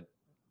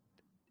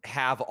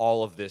 have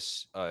all of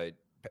this,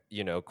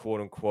 you know, quote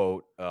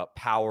unquote,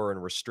 power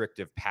and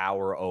restrictive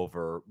power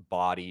over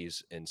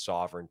bodies and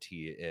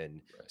sovereignty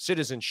and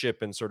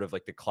citizenship in sort of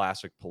like the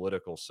classic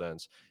political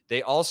sense.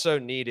 They also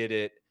needed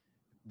it.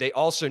 They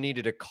also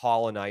needed to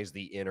colonize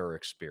the inner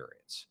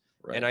experience.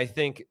 Right. And I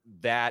think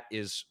that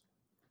is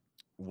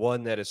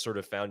one that is sort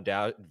of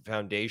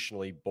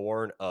foundationally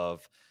born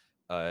of,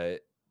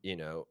 you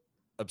know,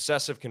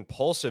 obsessive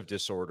compulsive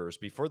disorders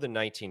before the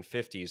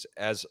 1950s,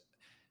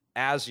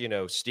 as you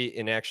know,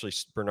 and actually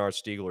Bernard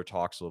Stiegler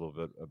talks a little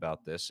bit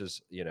about this, is,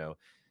 you know,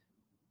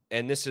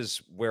 and this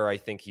is where I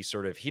think he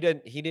sort of, he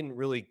didn't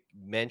really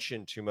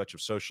mention too much of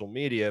social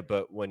media,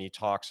 but when he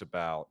talks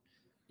about,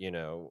 you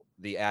know,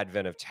 the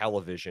advent of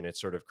television, it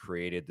sort of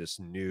created this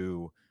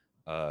new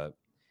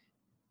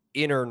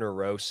inner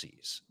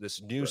neuroses,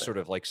 this new sort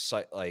of like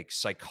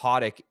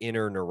psychotic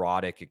inner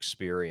neurotic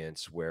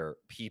experience where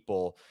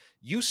people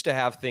used to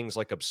have things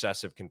like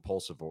obsessive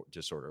compulsive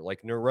disorder,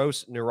 like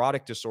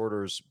neurotic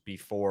disorders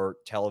before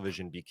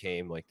television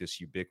became like this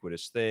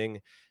ubiquitous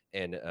thing,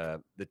 and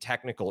the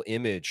technical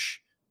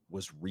image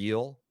was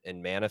real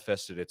and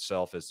manifested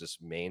itself as this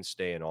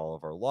mainstay in all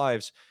of our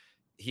lives.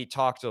 He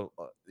talked to,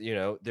 you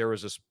know, there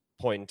was this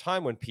point in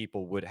time when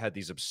people had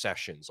these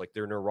obsessions, like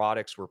their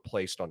neurotics were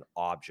placed on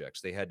objects.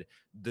 They had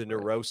the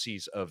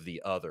neuroses of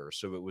the other.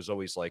 So it was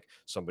always like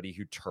somebody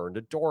who turned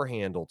a door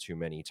handle too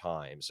many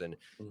times, and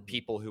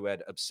people who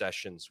had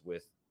obsessions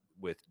with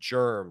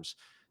germs.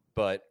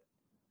 But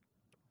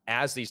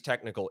as these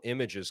technical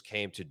images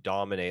came to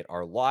dominate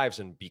our lives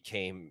and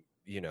became,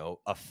 you know,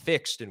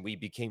 affixed, and we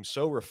became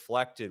so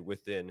reflected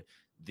within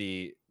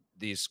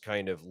these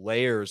kind of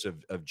layers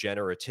of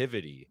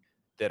generativity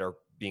that are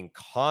being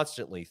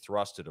constantly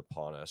thrusted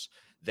upon us,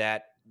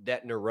 that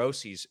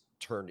neuroses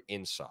turned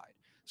inside.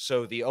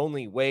 So the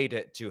only way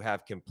to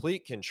have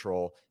complete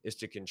control is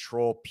to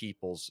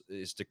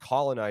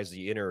colonize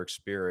the inner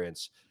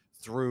experience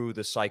through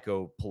the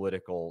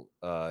psychopolitical,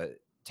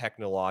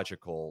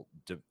 technological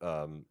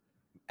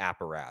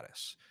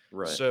apparatus.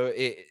 Right.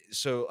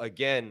 So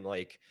again,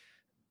 like,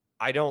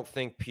 I don't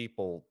think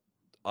people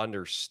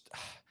understand.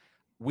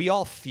 We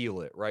all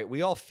feel it, right?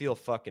 We all feel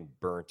fucking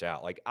burnt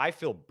out. Like, I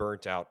feel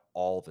burnt out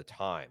all the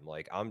time.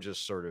 Like, I'm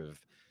just sort of,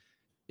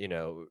 you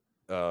know,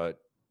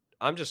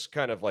 I'm just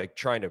kind of like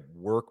trying to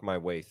work my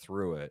way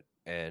through it.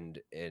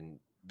 And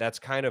that's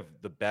kind of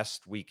the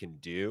best we can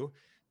do.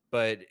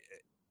 But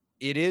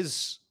it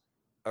is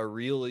a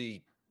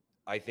really,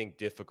 I think,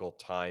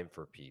 difficult time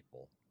for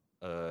people.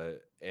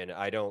 And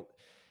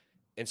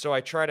so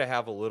I try to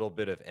have a little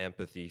bit of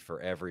empathy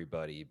for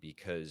everybody,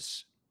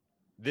 because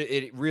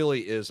it really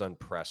is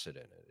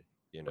unprecedented,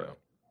 you know? Right.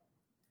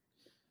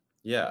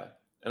 Yeah.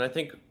 And I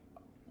think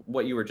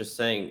what you were just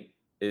saying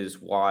is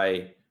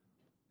why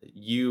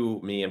you,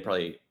 me, and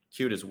probably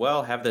Cute as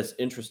well have this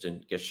interest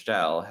in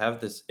Gestalt, have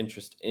this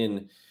interest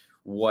in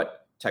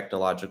what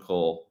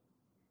technological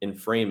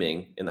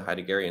inframing in the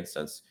Heideggerian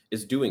sense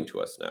is doing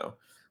to us now,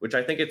 which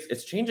I think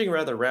it's changing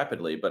rather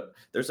rapidly. But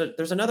there's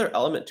another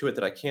element to it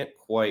that I can't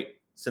quite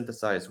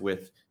synthesize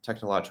with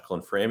technological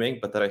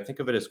inframing, but that I think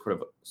of it as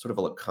sort of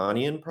a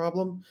Lacanian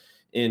problem.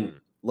 In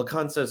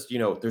Lacan says, you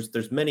know,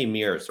 there's many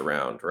mirrors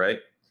around, right?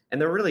 And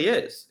there really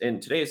is.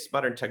 In today's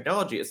modern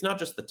technology, it's not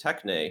just the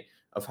techne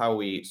of how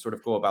we sort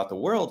of go about the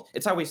world,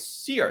 it's how we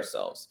see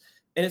ourselves.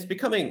 And it's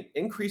becoming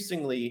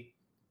increasingly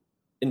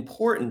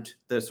important,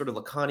 the sort of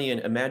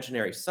Lacanian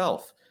imaginary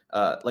self.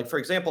 Like, for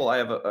example, I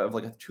have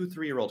like a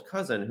 2-3-year-old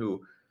cousin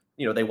who,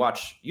 you know, they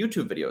watch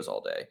YouTube videos all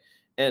day.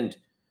 And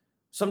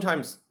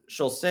sometimes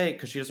she'll say,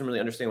 because she doesn't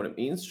really understand what it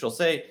means, she'll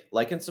say,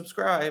 like and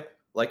subscribe,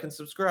 like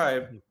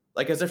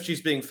as if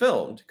she's being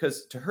filmed,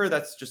 because to her,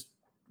 that's just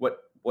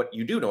what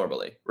you do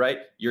normally, right?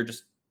 You're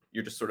just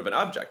sort of an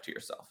object to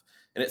yourself.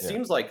 And it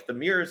seems like the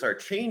mirrors are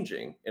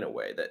changing in a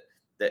way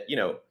that, you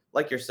know,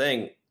 like you're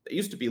saying, it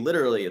used to be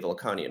literally the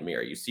Lacanian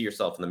mirror. You see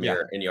yourself in the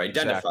mirror and you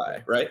identify,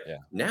 right? Yeah.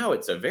 Now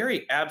it's a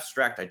very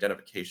abstract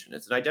identification.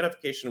 It's an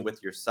identification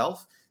with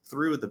yourself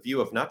through the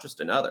view of not just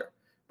another,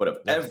 but of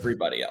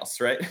everybody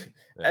else, right?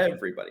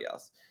 Everybody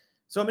else.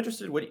 So I'm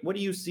interested, what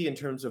do you see in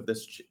terms of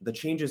the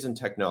changes in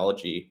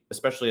technology,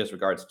 especially as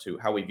regards to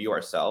how we view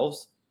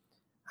ourselves?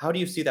 How do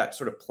you see that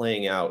sort of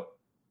playing out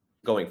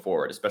going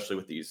forward, especially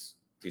with these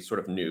sort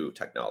of new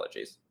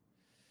technologies?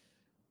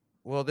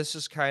 Well, this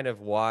is kind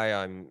of why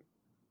I'm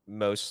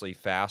mostly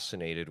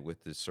fascinated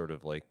with this sort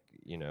of like,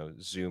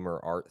 Zoomer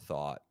art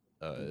thought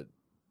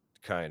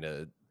kind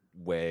of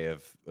way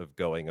of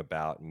going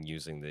about and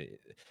using the.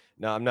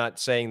 Now, I'm not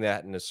saying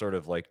that in a sort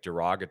of like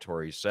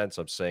derogatory sense.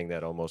 I'm saying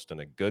that almost in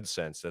a good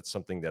sense. That's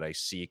something that I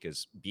seek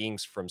as being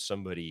from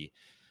somebody,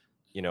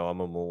 I'm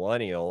a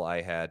millennial.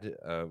 I had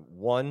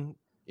one,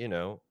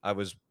 I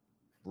was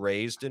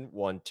raised in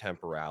one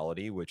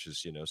temporality, which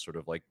is, sort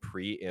of like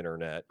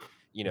pre-internet,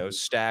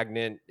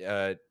 stagnant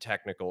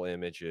technical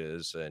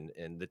images,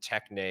 and the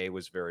techne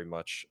was very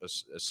much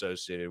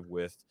associated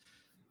with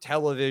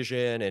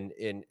television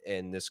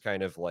and this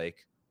kind of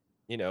like,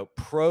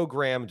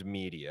 programmed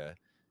media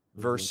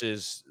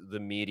versus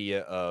the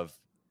media of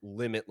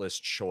limitless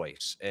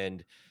choice.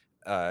 And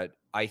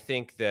I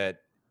think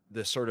that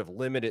the sort of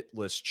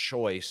limitless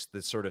choice,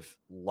 the sort of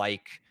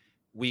like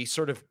we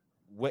sort of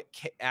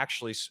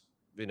actually,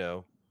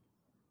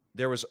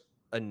 there was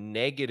a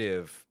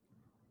negative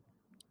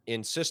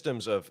in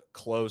systems of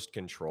closed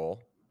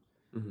control,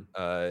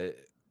 and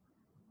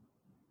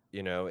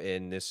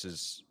this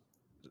is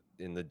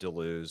in the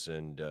Deleuze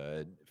and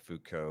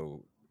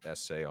Foucault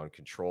essay on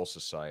control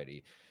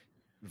society.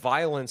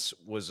 Violence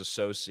was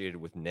associated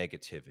with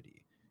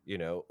negativity,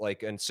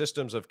 like in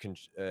systems of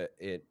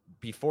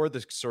before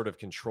the sort of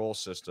control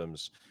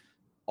systems,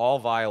 all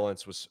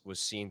violence was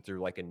seen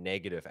through like a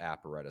negative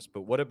apparatus.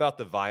 But what about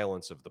the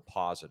violence of the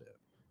positive?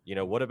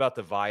 What about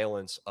the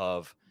violence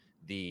of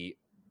the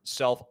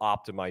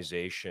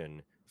self-optimization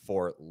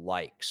for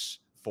likes,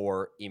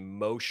 for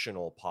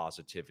emotional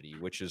positivity,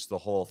 which is the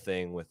whole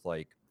thing with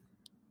like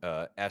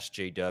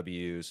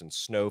SJWs and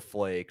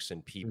snowflakes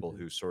and people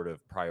who sort of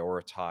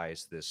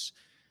prioritize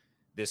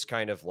this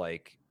kind of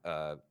like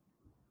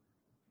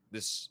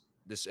this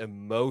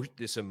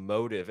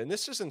emotive, and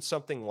this isn't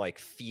something like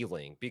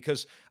feeling,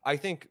 because I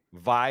think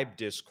vibe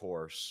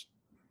discourse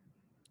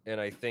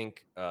and I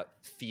think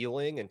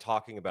feeling and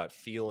talking about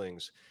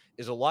feelings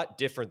is a lot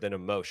different than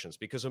emotions,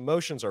 because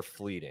emotions are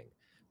fleeting.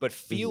 But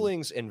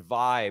feelings and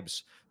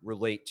vibes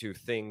relate to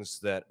things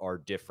that are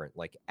different,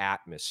 like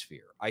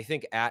atmosphere. I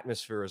think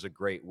atmosphere is a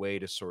great way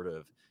to sort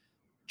of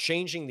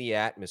changing the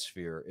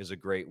atmosphere is a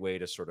great way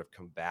to sort of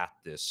combat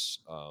this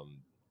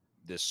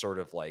this sort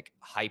of like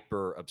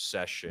hyper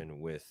obsession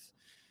with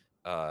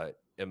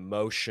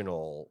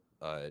emotional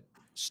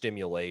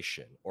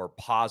stimulation or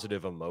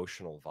positive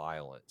emotional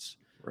violence.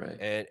 Right.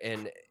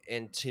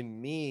 And to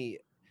me,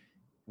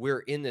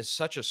 we're in this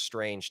such a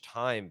strange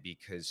time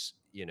because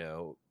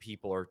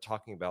people are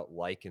talking about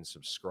like and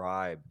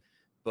subscribe,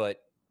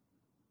 but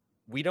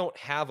we don't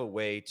have a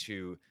way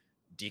to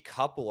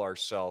decouple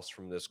ourselves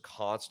from this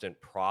constant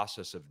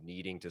process of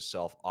needing to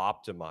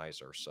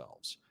self-optimize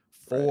ourselves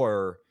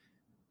for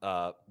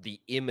the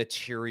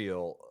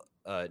immaterial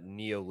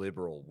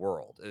neoliberal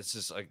world. This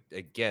is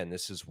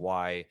this is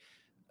why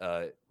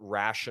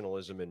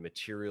rationalism and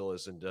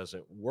materialism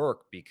doesn't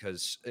work,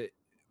 because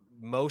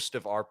most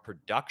of our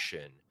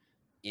production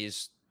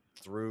is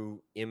through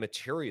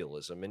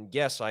immaterialism. And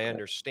yes, I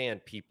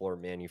understand people are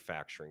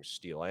manufacturing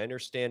steel. I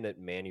understand that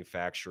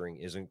manufacturing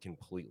isn't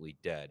completely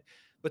dead,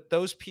 but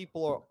those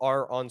people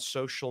are on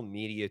social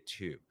media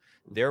too.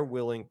 They're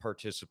willing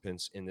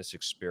participants in this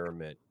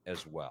experiment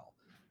as well.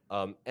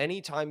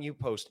 Anytime you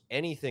post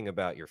anything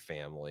about your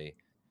family,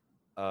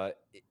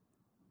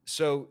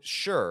 so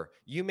sure,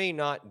 you may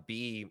not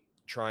be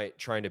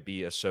trying to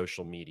be a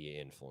social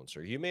media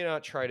influencer. You may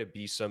not try to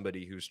be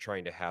somebody who's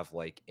trying to have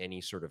like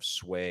any sort of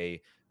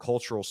sway,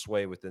 cultural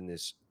sway within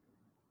this,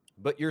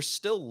 but you're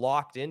still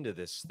locked into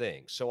this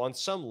thing. So on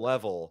some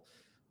level,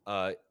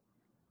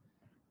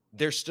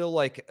 there's still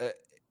like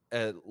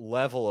a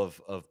level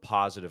of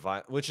positive,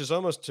 which is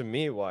almost to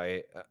me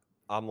why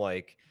I'm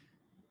like,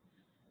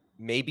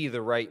 maybe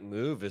the right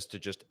move is to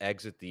just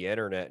exit the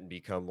internet and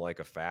become like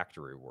a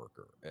factory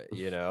worker,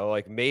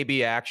 like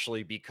maybe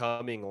actually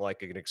becoming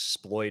like an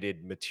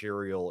exploited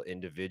material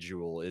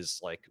individual is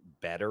like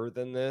better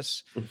than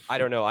this. I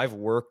don't know. I've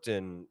worked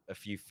in a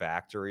few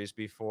factories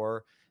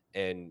before,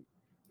 and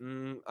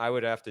I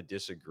would have to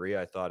disagree.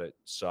 I thought it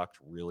sucked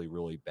really,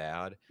 really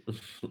bad.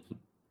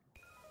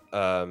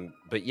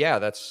 But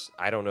yeah,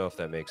 I don't know if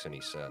that makes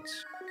any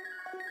sense.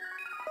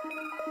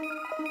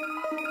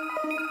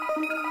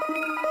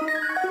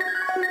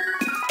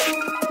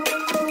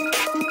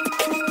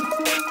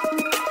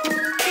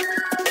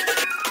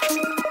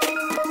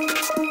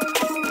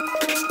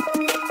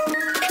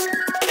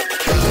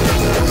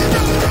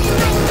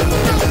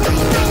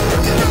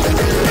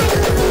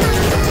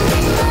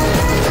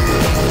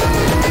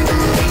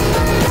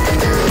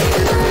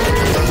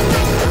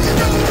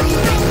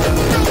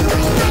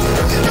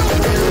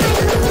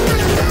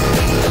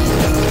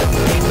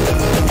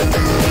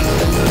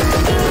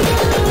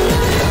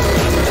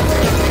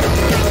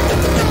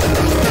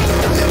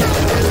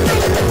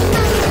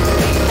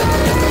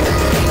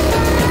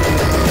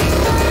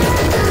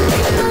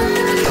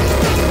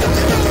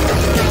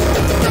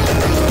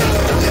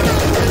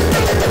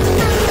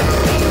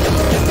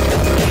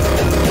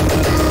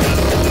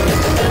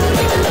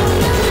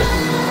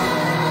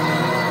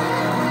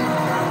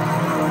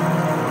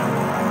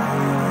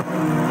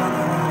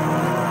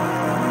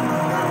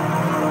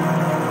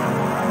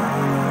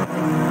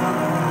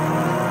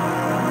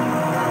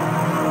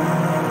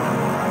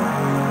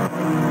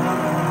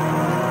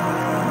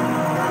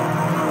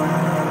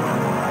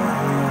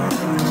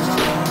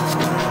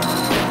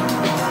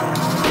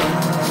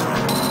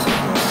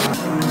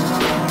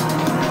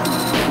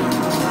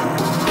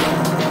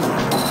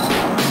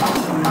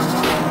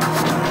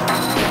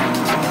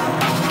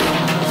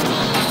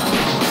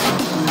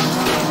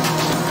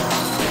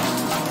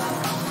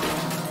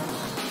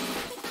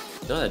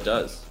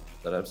 that does.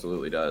 That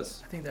absolutely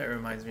does. I think that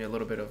reminds me a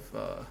little bit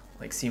of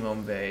like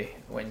Simone Weil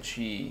when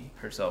she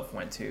herself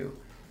went to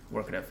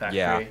work at a factory,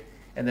 Yeah.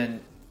 and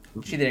then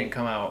she didn't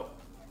come out.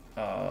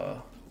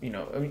 I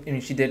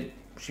mean, she did.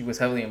 She was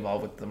heavily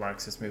involved with the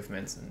Marxist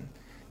movements and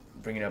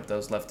bringing up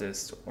those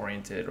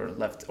leftist-oriented or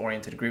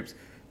left-oriented groups.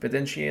 But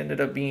then she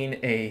ended up being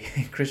a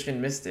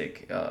Christian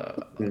mystic,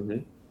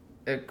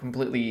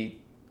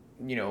 completely,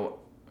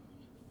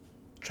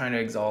 trying to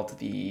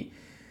exalt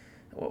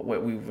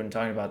what we've been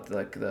talking about,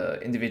 like the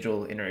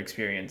individual inner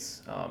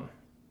experience,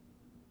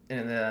 and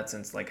in that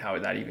sense, like how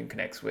that even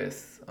connects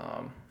with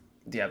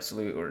the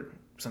absolute or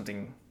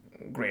something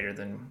greater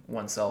than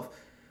oneself.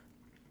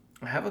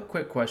 I have a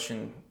quick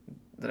question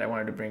that I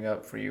wanted to bring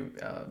up for you,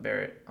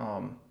 Barrett.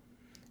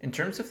 In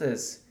terms of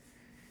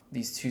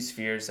these two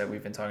spheres that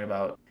we've been talking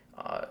about,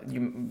 you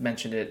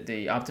mentioned it,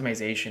 the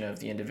optimization of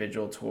the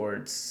individual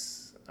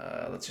towards,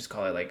 let's just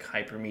call it like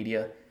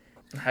hypermedia.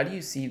 How do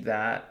you see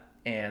that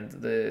and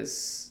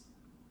this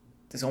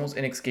almost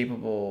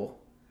inescapable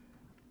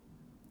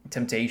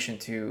temptation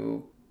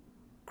to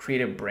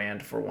create a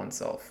brand for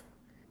oneself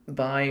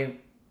by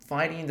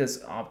fighting this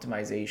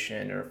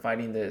optimization or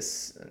fighting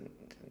this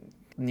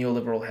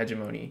neoliberal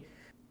hegemony?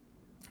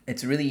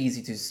 It's really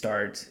easy to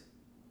start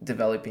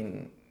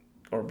developing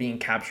or being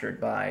captured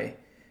by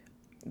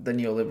the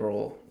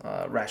neoliberal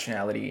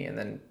rationality and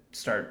then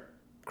start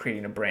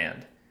creating a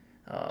brand.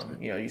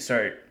 You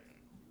start,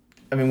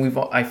 I mean,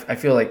 I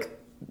feel like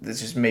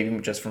this is maybe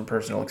just from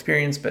personal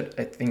experience, but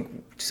I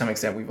think to some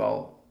extent we've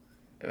all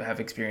have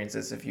experienced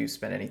this. If you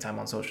spend any time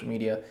on social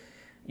media,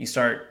 you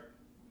start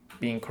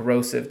being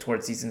corrosive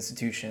towards these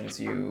institutions.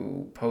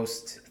 You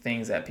post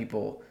things that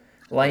people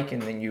like,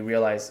 and then you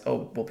realize,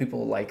 oh, well,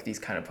 people like these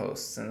kind of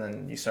posts, and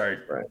then you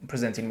start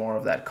presenting more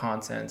of that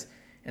content,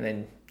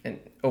 and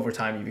over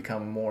time you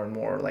become more and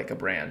more like a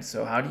brand.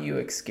 So how do you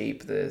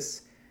escape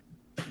this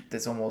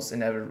almost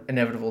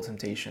inevitable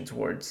temptation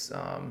towards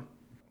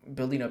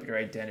building up your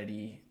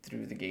identity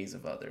through the gaze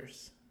of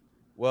others?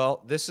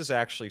 Well, this is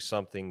actually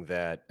something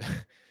that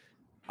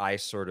I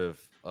sort of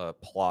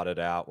plotted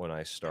out when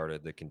I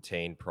started the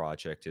Contain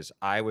project. Is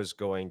I was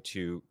going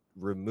to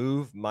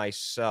remove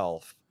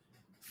myself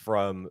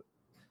from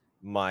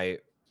my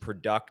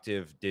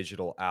productive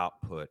digital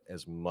output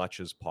as much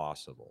as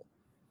possible.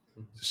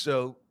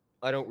 So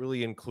I don't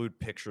really include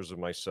pictures of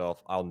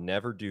myself. I'll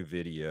never do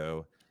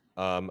video.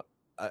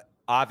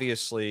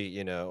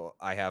 Obviously,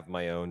 I have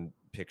my own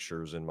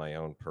pictures in my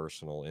own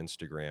personal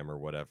Instagram or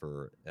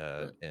whatever.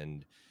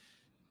 And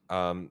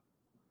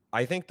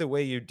I think the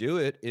way you do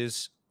it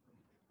is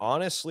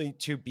honestly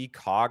to be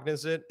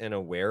cognizant and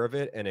aware of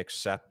it and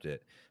accept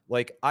it.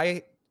 Like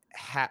I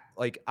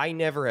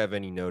never have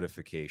any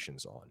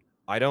notifications on.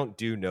 I don't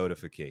do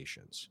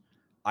notifications.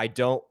 I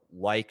don't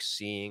like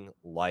seeing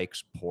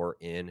likes pour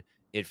in.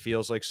 It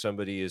feels like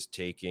somebody is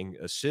taking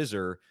a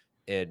scissor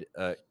and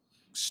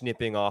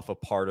snipping off a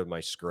part of my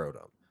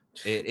scrotum.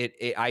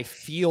 I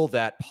feel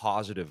that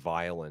positive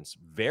violence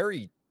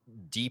very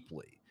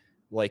deeply.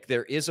 Like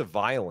there is a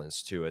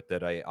violence to it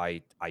that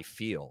I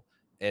feel.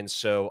 And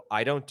so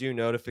I don't do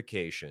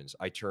notifications.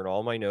 I turn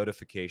all my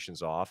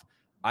notifications off.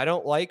 I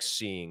don't like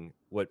seeing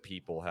what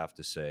people have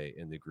to say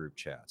in the group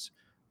chats.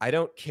 I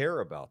don't care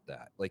about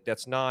that. Like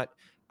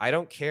I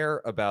don't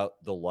care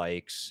about the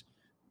likes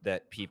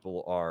that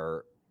people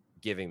are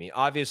giving me.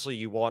 Obviously,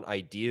 you want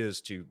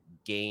ideas to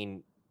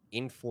gain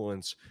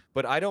influence,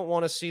 but I don't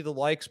want to see the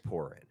likes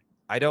pour in.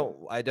 I don't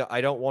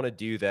want to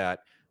do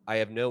that. I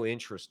have no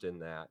interest in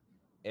that.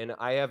 And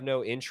I have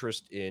no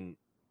interest in,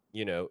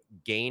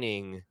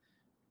 gaining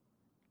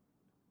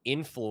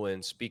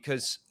influence,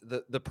 because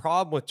the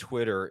problem with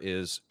Twitter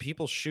is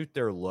people shoot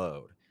their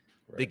load.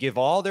 Right. They give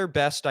all their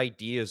best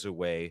ideas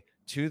away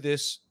to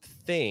this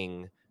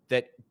thing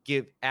that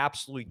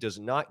absolutely does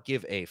not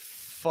give a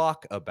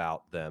fuck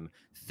about them,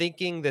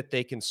 thinking that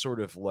they can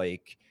sort of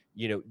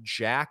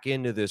jack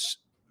into this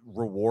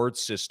reward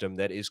system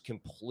that is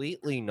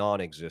completely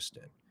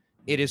non-existent.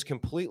 It is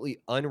completely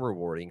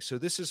unrewarding. So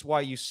this is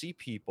why you see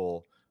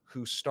people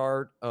who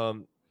start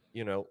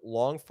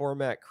long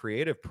format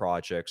creative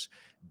projects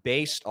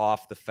based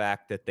off the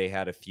fact that they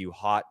had a few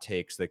hot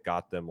takes that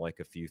got them like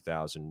a few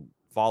thousand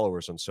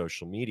followers on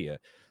social media.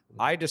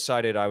 I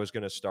decided I was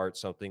going to start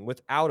something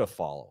without a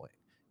following,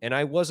 and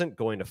I wasn't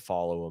going to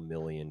follow 1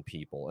 million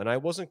people, and I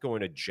wasn't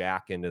going to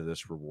jack into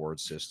this reward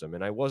system,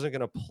 and I wasn't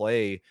going to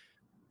play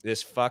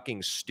this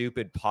fucking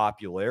stupid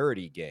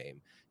popularity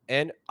game.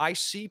 And I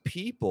see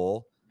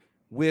people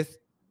with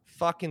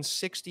fucking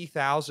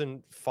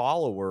 60,000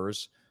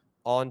 followers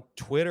on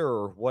Twitter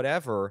or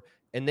whatever,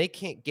 and they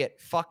can't get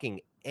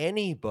fucking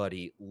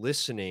anybody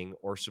listening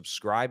or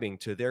subscribing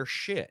to their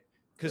shit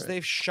because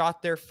they've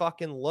shot their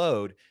fucking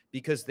load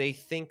because they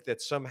think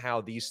that somehow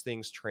these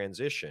things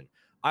transition.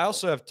 I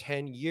also have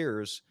 10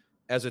 years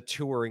as a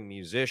touring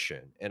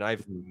musician, and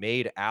I've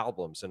made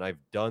albums and I've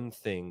done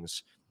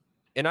things,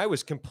 and I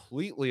was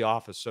completely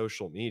off of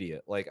social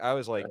media. Like I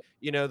was like,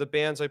 the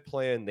bands I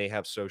play in, they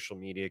have social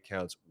media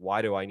accounts.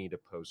 Why do I need to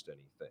post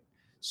anything?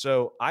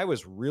 So I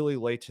was really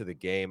late to the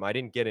game. I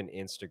didn't get an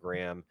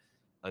Instagram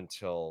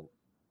until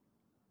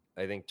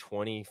I think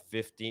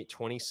 2015,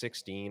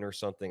 2016 or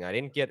something. I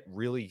didn't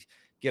really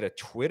get a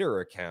Twitter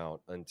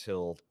account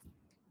until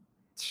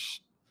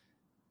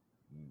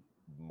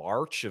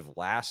March of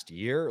last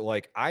year.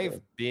 Like,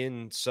 I've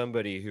been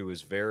somebody who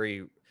is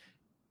very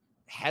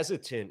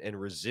hesitant and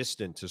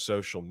resistant to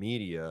social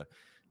media,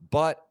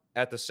 but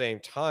at the same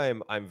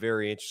time, I'm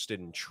very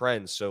interested in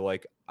trends. So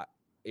like,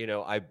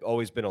 I've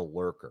always been a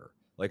lurker.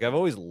 Like, I've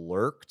always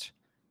lurked,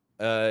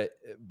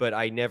 but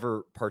I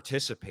never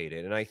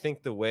participated. And I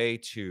think the way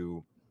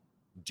to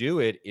do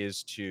it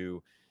is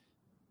to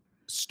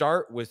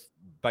start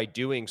by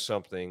doing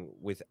something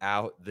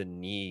without the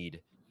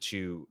need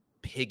to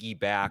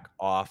piggyback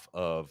off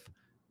of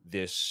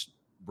this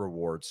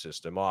reward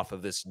system, off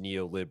of this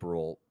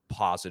neoliberal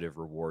positive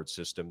reward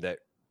system that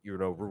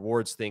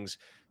rewards things,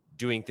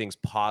 doing things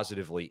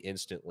positively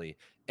instantly,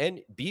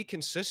 and be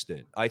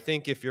consistent. I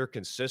think if you're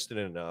consistent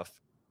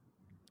enough,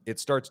 it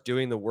starts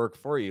doing the work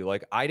for you.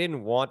 Like, I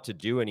didn't want to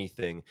do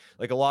anything.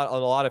 Like, a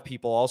lot of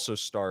people also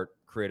start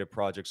creative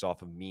projects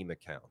off of meme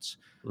accounts.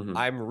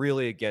 I'm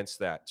really against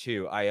that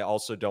too. I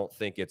also don't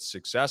think it's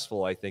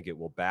successful. I think it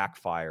will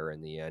backfire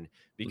in the end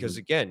because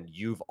again,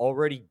 you've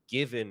already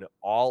given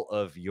all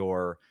of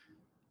your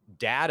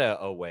data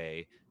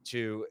away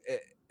to,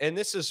 and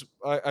this is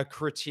a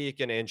critique,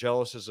 and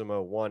Angelicism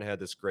 01 had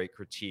this great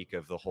critique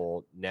of the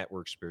whole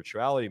network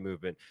spirituality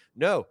movement.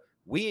 No,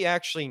 we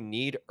actually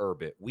need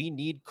Urbit. We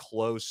need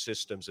closed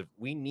systems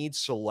we need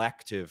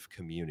selective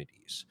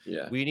communities.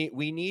 Yeah.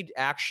 We need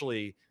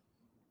actually,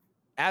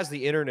 as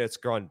the internet's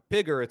gone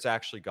bigger, it's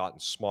actually gotten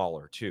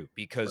smaller too,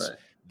 because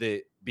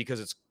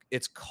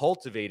it's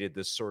cultivated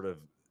this sort of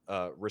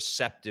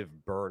receptive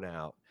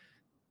burnout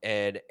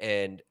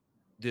and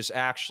this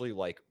actually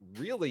like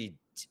really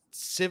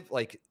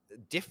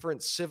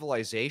different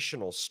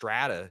civilizational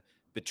strata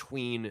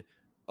between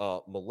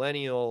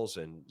millennials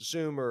and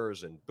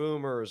Zoomers and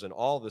boomers and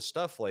all this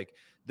stuff. Like,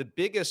 the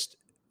biggest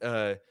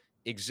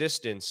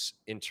existence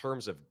in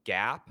terms of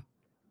gap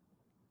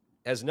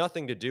has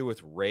nothing to do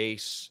with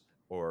race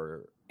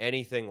or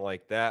anything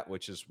like that,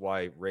 which is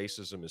why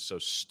racism is so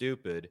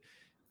stupid.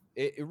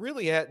 It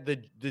really had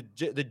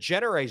the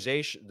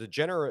generalization,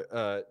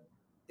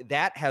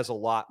 that has a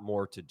lot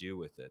more to do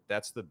with it.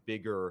 That's the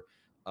bigger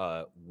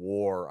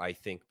war, I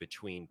think,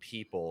 between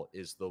people,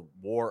 is the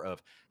war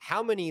of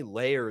how many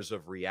layers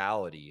of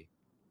reality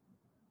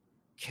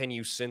can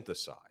you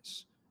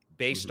synthesize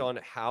based on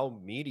how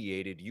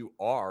mediated you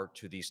are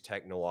to these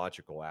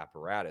technological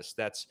apparatus.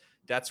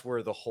 That's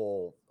where the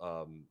whole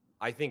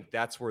I think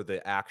that's where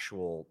the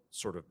actual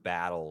sort of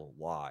battle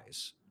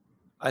lies.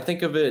 I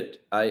think of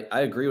it, I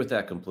agree with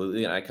that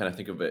completely. And I kind of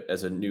think of it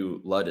as a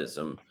new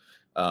Luddism,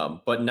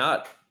 but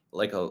not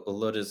like a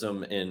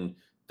Luddism in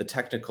the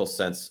technical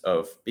sense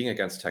of being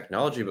against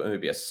technology, but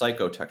maybe a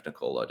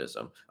psychotechnical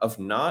Luddism of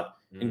not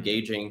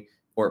engaging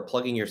or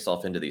plugging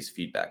yourself into these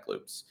feedback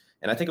loops.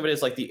 And I think of it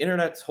as like the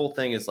internet's whole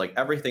thing is like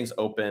everything's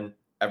open,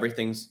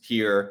 everything's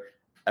here,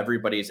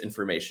 everybody's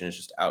information is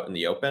just out in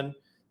the open.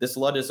 This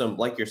Luddism,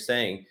 like you're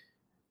saying,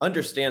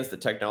 understands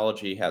that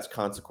technology has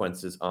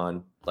consequences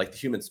on like the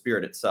human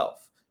spirit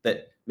itself,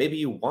 that maybe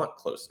you want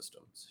closed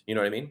systems. You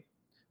know what I mean?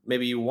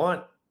 Maybe you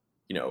want,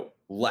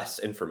 less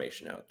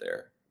information out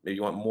there. Maybe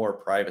you want more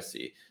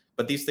privacy.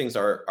 But these things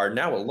are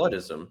now a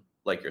Luddism,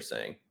 like you're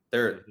saying.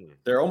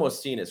 They're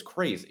almost seen as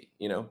crazy,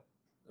 I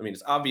mean,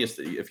 it's obvious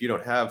that if you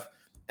don't have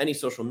any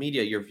social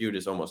media, you're viewed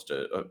as almost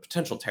a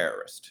potential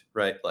terrorist,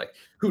 right? Like,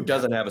 who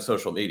doesn't have a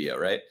social media,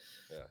 right?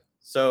 Yeah.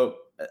 So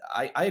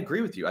I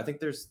agree with you. I think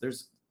there's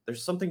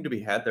something to be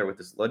had there with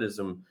this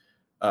Luddism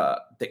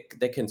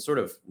that can sort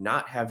of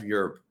not have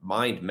your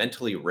mind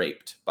mentally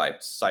raped by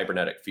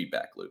cybernetic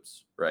feedback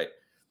loops, right?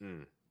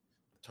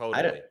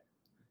 Totally.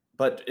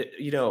 But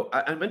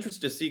I'm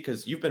interested to see,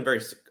 because you've been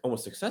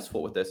almost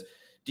successful with this.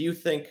 Do you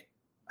think,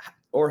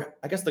 or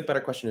I guess the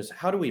better question is,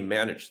 how do we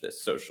manage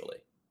this socially?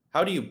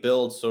 How do you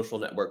build social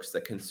networks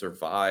that can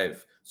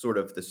survive sort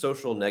of the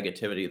social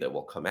negativity that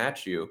will come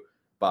at you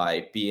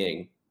by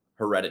being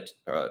a heretic,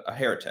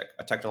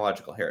 a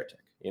technological heretic?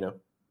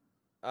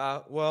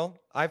 Well,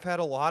 I've had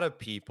a lot of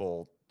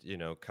people,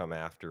 come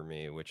after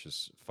me, which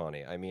is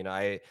funny. I mean,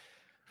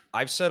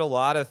 I've said a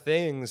lot of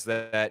things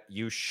that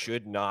you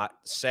should not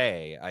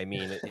say. I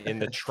mean, in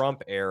the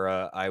Trump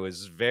era, I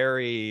was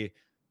very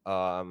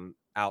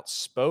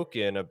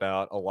outspoken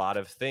about a lot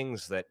of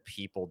things that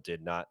people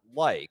did not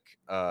like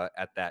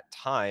at that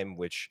time,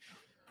 which,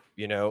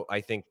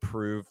 I think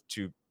proved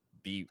to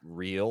be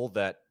real,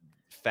 that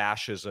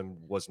fascism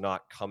was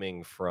not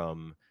coming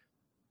from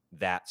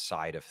that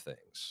side of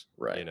things.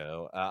 Right.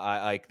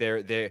 I like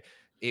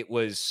it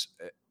was,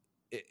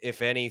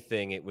 if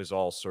anything, it was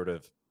all sort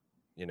of,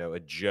 a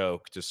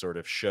joke to sort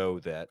of show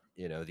that,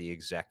 the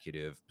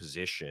executive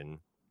position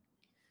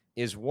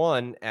is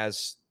one,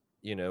 as,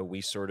 we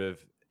sort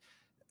of,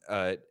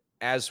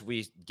 as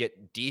we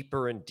get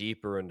deeper and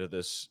deeper into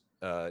this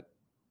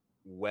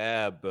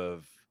web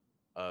of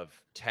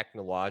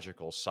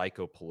technological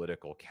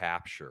psychopolitical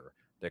capture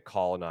that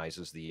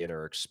colonizes the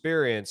inner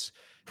experience,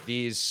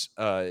 these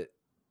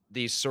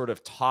sort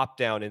of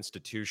top-down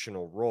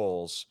institutional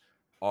roles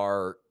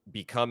are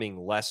becoming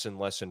less and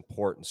less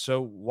important.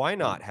 So why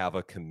not have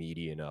a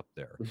comedian up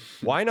there?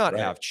 Why not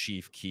Right. have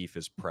Chief Keef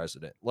as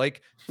president?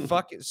 Like,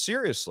 fuck it,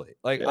 seriously.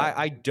 Like, Yeah.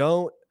 I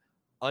don't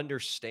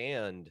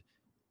understand,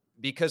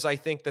 because I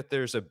think that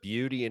there's a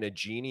beauty and a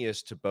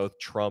genius to both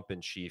Trump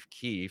and Chief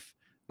Keef.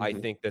 I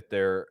Mhm. think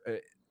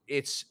that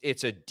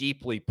it's a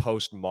deeply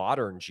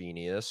postmodern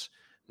genius,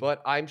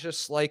 but I'm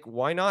just like,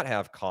 why not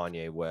have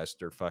Kanye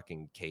West or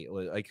fucking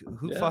Caitlyn? Like,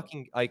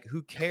 Yeah.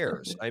 who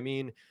cares? I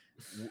mean,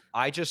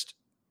 I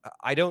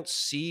don't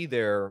see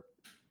their,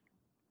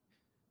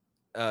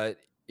 uh,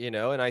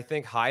 and I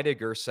think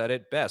Heidegger said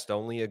it best: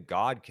 only a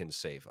God can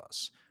save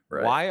us.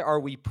 Right. Why are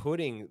we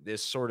putting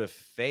this sort of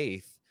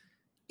faith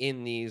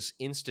in these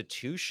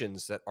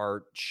institutions that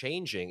are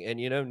changing? And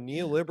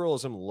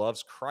neoliberalism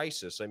loves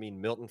crisis. I mean,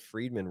 Milton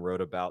Friedman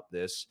wrote about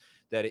this,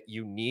 that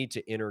you need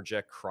to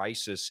interject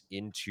crisis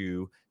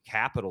into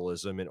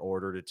capitalism in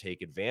order to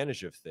take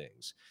advantage of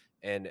things.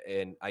 And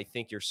I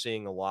think you're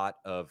seeing a lot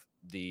of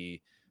the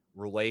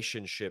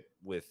relationship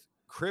with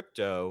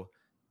crypto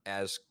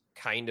as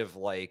kind of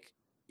like,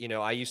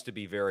 I used to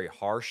be very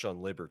harsh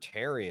on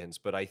libertarians,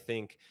 but I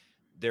think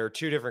there are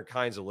two different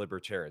kinds of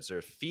libertarians.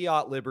 There's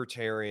fiat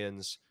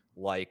libertarians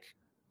like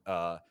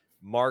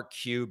Mark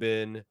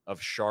Cuban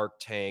of Shark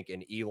Tank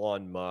and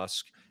Elon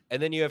Musk.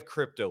 And then you have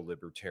crypto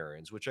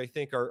libertarians, which I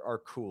think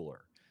are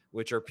cooler,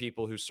 which are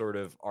people who sort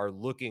of are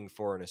looking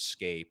for an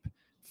escape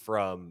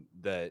from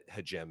the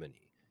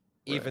hegemony,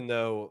 Right. even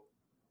though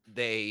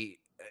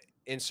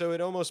and so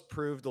it almost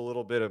proved a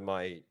little bit of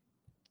my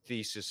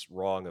thesis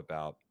wrong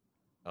about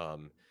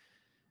um,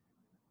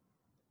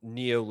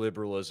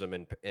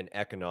 neoliberalism and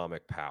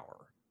economic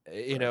power.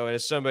 Right. And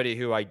as somebody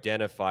who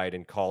identified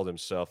and called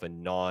himself a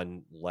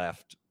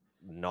non-left,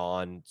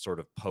 sort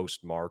of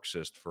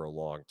post-Marxist for a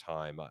long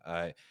time,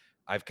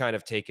 I've kind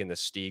of taken the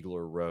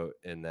Stiegler route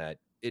in that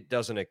it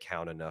doesn't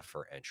account enough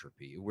for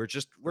entropy. We're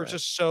Right.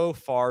 just so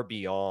far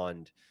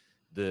beyond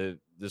the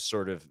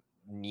sort of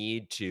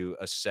need to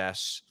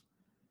assess.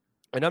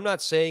 And I'm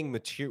not saying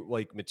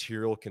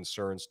material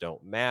concerns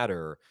don't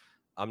matter.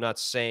 I'm not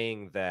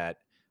saying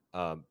that,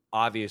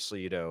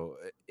 obviously,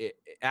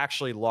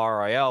 actually,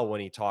 L'Oreal,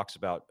 when he talks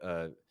about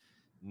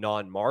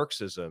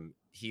non-Marxism,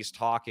 he's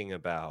talking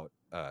about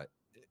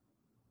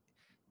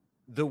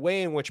the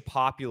way in which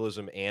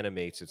populism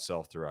animates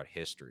itself throughout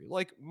history.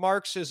 Like,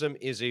 Marxism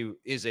is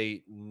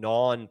a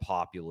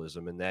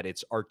non-populism in that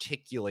it's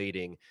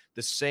articulating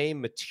the same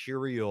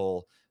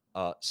material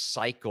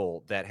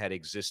cycle that had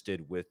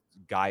existed with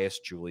Gaius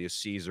Julius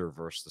Caesar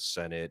versus the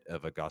Senate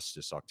of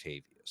Augustus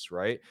Octavius,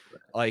 right?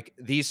 Like,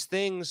 these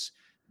things,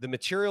 the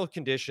material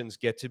conditions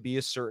get to be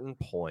a certain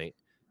point.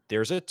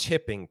 There's a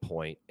tipping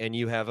point, and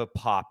you have a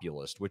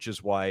populist, which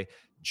is why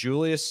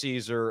Julius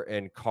Caesar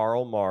and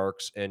Karl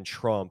Marx and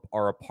Trump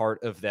are a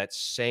part of that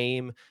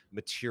same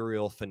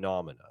material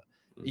phenomena.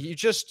 You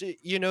just,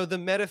 the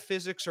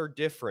metaphysics are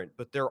different,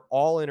 but they're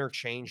all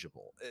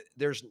interchangeable.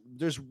 There's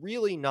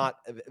really not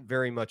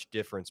very much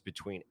difference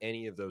between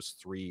any of those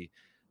three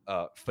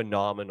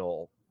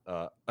phenomenal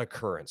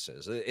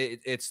occurrences.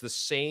 It's the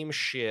same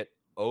shit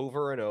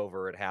over and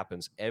over. It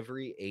happens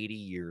every 80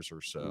 years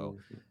or so.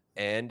 Mhm.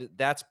 And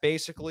that's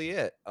basically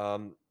it.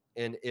 And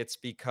it's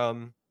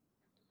become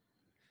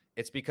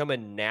a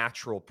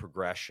natural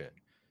progression.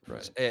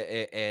 Right.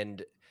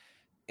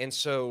 And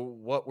so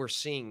what we're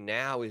seeing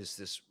now is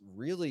this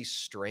really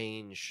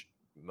strange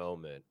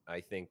moment.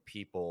 I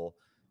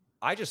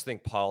just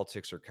think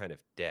politics are kind of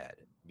dead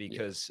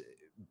because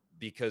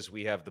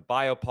we have the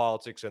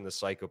biopolitics and the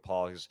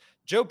psychopolitics.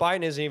 Joe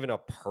Biden isn't even a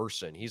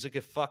person. He's like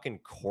a fucking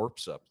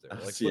corpse up there.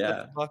 Like, what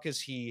the fuck is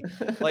he?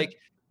 Like,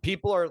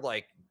 people are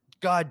like,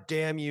 God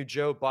damn you,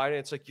 Joe Biden.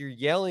 It's like you're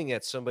yelling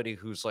at somebody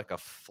who's like a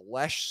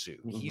flesh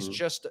suit. He's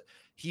just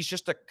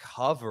a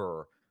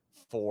cover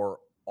for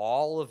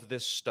all of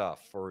this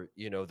stuff, for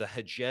the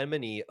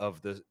hegemony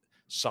of the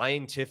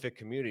scientific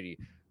community.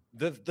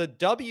 The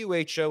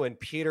WHO and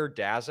Peter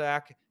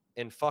Daszak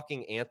and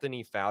fucking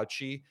Anthony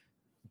Fauci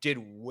did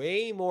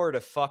way more to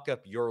fuck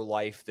up your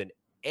life than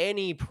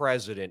any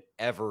president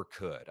ever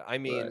could. I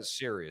mean,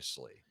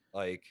 seriously.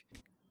 Like,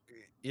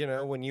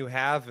 when you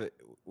have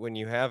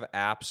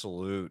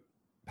absolute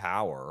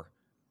power,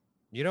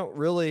 you don't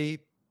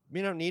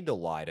need to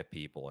lie to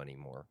people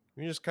anymore.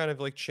 You just kind of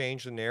like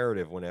change the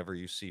narrative whenever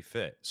you see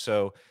fit.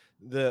 So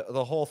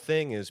the whole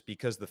thing is,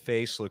 because the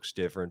face looks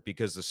different,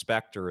 because the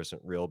specter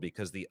isn't real,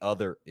 because the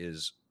other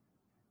is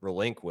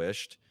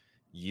relinquished,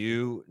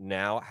 you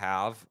now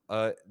have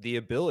the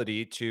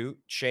ability to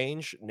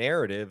change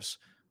narratives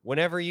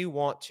whenever you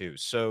want to.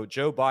 So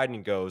Joe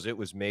Biden goes, it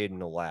was made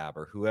in a lab,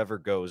 or whoever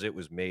goes, it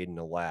was made in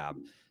a lab.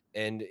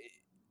 And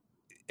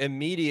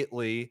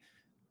immediately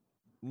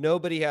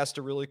nobody has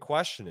to really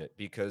question it,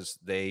 because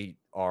they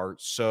are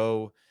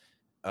so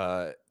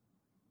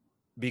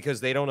because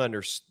they don't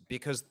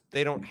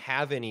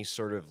have any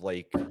sort of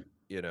like,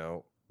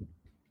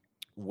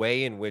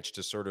 way in which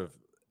to sort of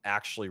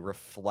actually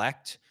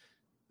reflect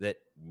that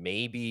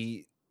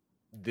maybe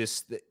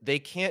they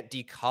can't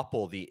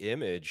decouple the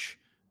image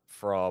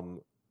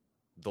from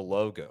the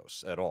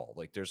logos at all.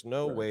 Like there's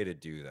no Right. way to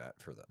do that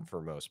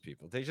for most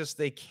people.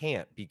 They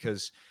can't,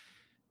 because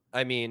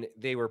I mean,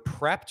 they were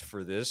prepped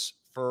for this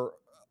for,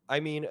 I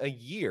mean, a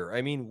year.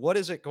 I mean, what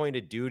is it going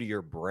to do to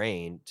your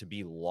brain to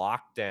be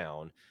locked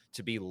down,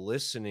 to be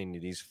listening to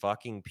these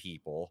fucking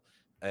people,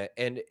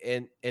 and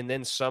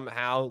then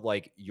somehow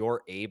like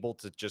you're able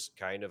to just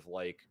kind of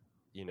like,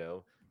 you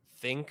know,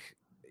 think,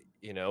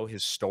 you know,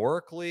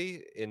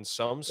 historically in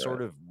some Right.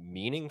 sort of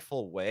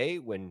meaningful way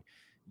when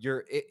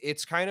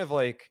it's kind of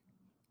like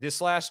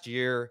this last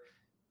year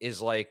is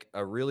like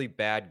a really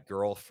bad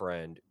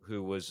girlfriend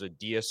who was a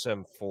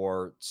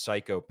DSM-4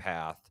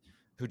 psychopath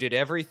who did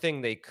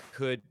everything they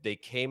could. They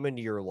came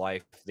into your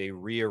life, they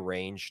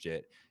rearranged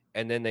it,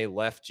 and then they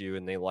left you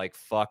and they like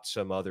fucked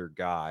some other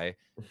guy.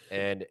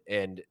 And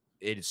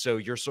so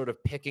you're sort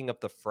of picking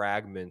up the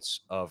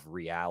fragments of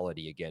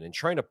reality again and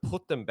trying to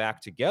put them back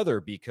together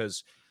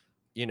because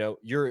you know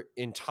your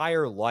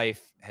entire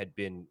life had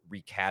been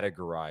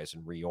recategorized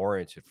and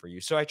reoriented for you.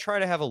 So I try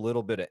to have a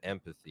little bit of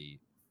empathy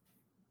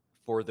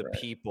for the Right.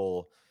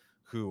 people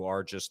who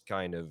are just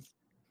kind of,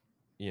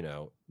 you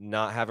know,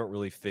 not haven't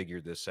really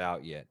figured this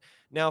out yet.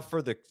 Now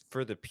for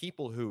the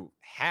people who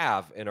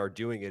have and are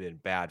doing it in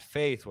bad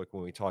faith, like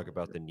when we talk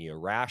about the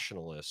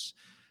neo-rationalists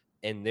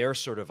and their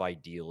sort of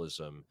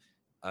idealism,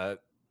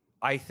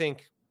 I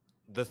think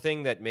the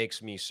thing that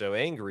makes me so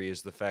angry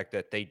is the fact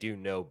that they do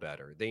know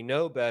better. They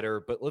know better,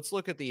 but let's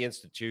look at the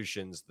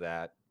institutions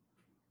that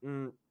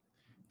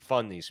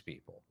fund these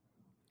people.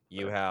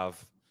 You Right.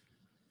 have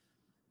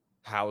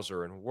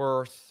Hauser and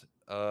Wirth,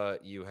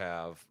 you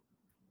have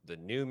the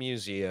new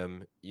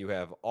museum, you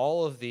have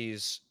all of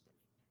these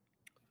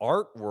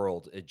art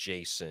world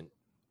adjacent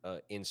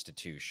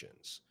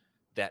institutions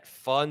that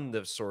fund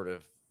the sort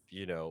of,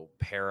 you know,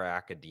 para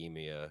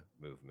academia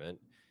movement.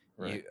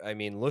 Right. I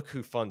mean, look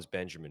who funds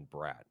Benjamin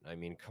Bratt. I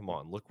mean, come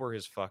on, look where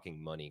his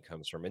fucking money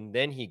comes from. And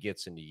then he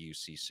gets into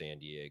UC San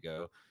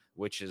Diego,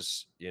 which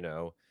is, you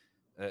know,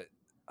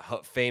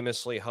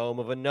 famously home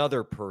of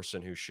another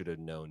person who should have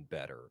known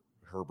better,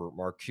 Herbert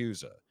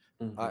Marcuse.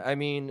 Mm-hmm. I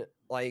mean,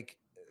 like,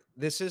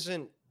 this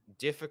isn't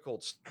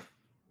difficult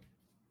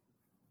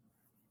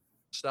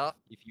stuff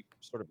if you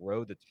sort of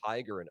rode the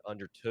tiger and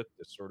undertook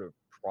this sort of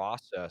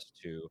process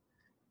to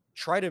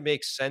try to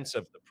make sense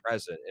of the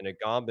present. And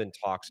Agamben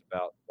talks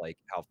about like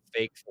how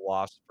fake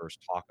philosophers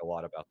talk a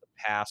lot about the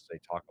past, they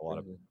talk a lot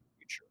about Mm-hmm. the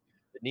future.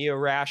 The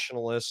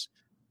neo-rationalists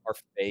are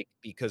fake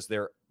because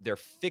they're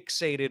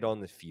fixated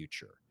on the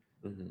future.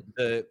 Mm-hmm.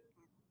 The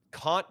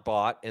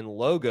Kantbot and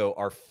logo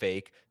are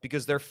fake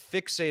because they're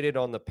fixated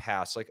on the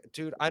past. Like,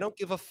 dude, I don't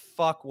give a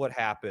fuck what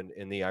happened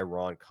in the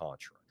Iran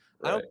Contra.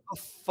 I don't Right. give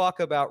a fuck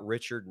about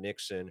Richard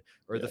Nixon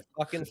or Yeah. the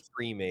fucking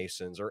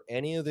Freemasons or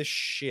any of this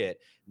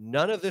shit.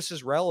 None of this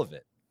is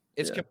relevant.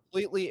 It's Yeah.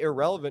 completely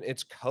irrelevant.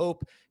 It's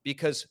cope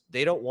because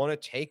they don't want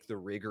to take the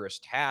rigorous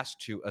task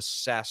to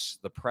assess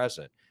the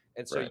present.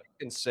 And so you Right.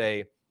 can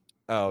say,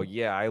 oh,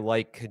 yeah, I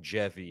like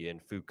Kajevi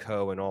and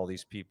Foucault and all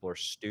these people are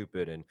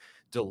stupid. And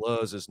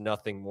Deleuze is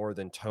nothing more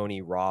than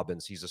Tony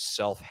Robbins. He's a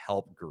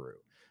self-help guru.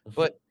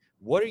 But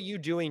what are you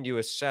doing to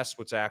assess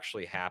what's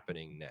actually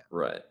happening now?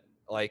 Right.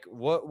 Like,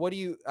 what do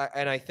you,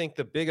 and I think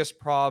the biggest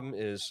problem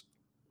is,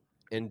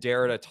 and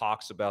Derrida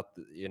talks about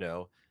the, you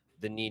know,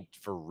 the need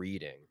for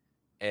reading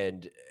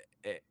and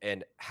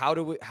how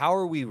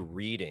are we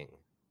reading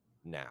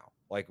now?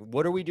 Like,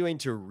 what are we doing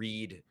to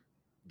read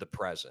the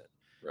present?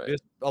 Right.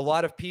 Because a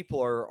lot of people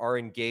are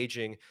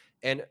engaging,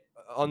 and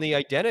on the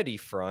identity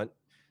front,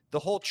 the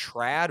whole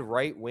trad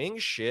right wing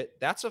shit,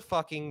 that's a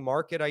fucking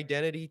market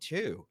identity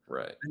too.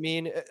 Right. I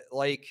mean,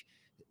 like,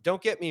 don't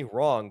get me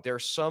wrong,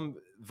 there's some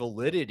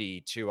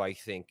validity to, I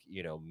think,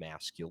 you know,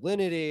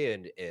 masculinity,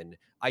 and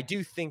I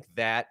do think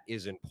that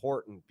is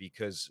important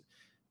because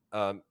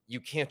you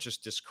can't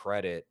just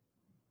discredit,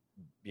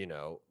 you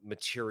know,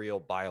 material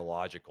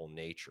biological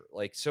nature.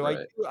 Like, so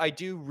Right. I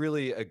do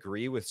really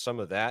agree with some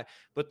of that,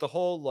 but the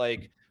whole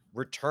like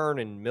return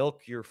and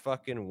milk your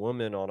fucking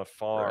woman on a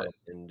farm Right.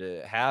 and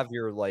have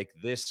your like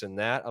this and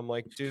that, I'm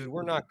like, dude,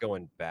 we're not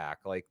going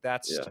back. Like Yeah.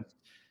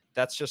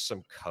 that's just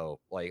some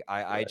cope. Like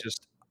I Right.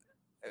 just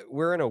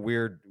we're in a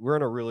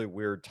really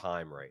weird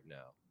time right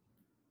now.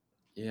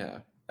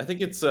 Yeah. I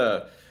think it's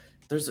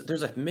there's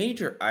a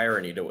major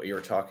irony to what you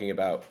were talking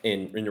about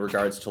in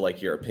regards to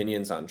like your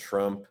opinions on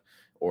Trump,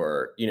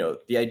 or you know,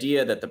 the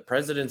idea that the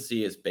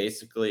presidency is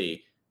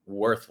basically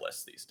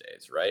worthless these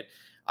days, right?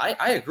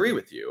 I agree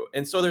with you.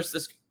 And so there's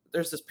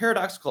this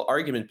paradoxical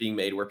argument being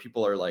made where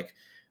people are like,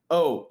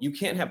 oh, you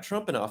can't have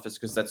Trump in office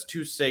because that's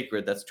too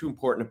sacred, that's too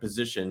important a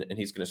position, and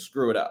he's going to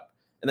screw it up.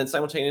 And then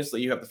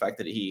simultaneously, you have the fact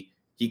that he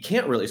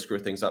can't really screw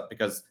things up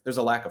because there's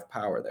a lack of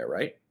power there,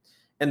 right?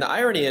 And the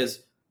irony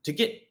is, to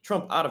get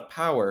Trump out of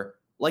power,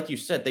 like you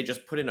said, they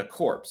just put in a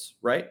corpse,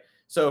 right?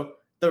 So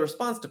the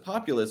response to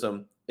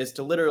populism is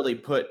to literally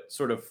put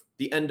sort of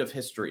the end of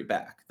history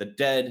back, the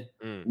dead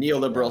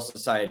neoliberal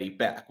society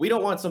back. We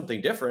don't want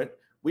something different.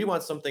 We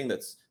want something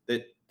that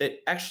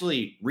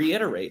actually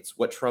reiterates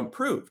what Trump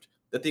proved,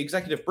 that the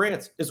executive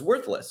branch is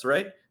worthless,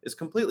 right? Is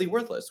completely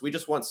worthless. We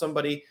just want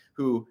somebody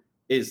who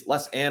is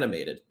less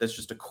animated, that's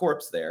just a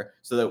corpse there,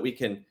 so that we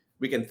can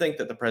think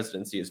that the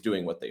presidency is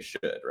doing what they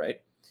should,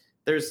 right?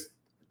 There's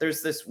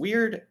this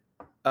weird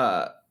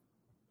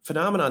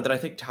phenomenon that I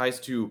think ties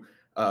to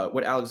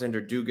what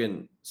Alexander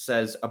Dugin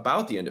says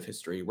about the end of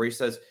history, where he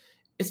says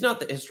it's not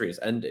that history is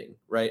ending,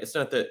 right? It's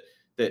not that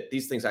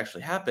these things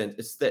actually happened.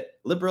 It's that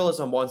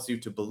liberalism wants you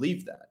to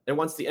believe that. It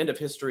wants the end of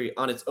history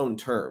on its own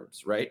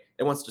terms, right?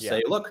 It wants to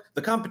say, look,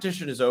 the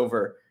competition is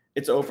over.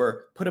 It's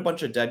over. Put a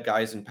bunch of dead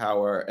guys in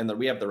power, and then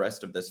we have the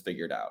rest of this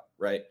figured out,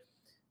 right?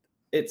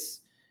 It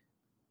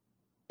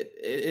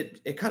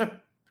kind of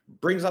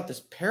brings up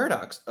this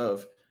paradox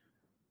of,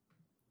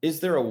 is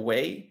there a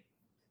way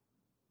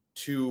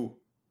to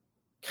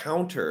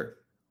counter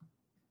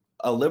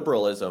a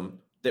liberalism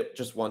that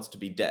just wants to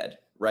be dead,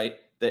 right?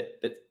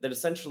 That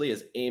essentially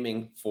is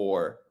aiming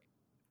for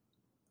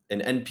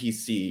an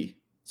NPC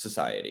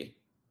society,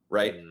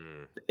 right?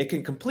 You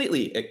can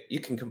completely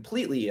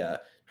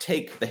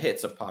take the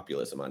hits of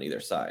populism on either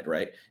side,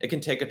 right? It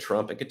can take a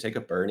Trump, it could take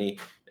a Bernie,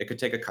 it could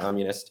take a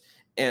communist,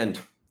 and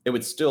it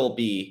would still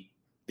be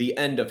the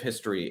end of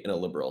history in a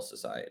liberal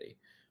society.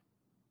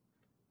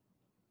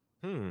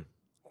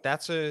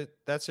 That's an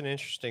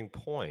interesting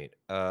point.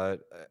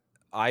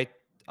 I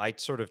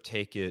sort of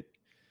take it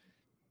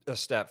a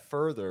step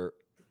further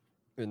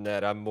in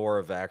that I'm more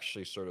of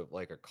actually sort of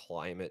like a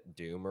climate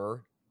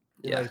doomer.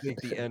 Yeah, I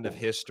think the end of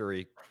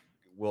history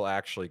will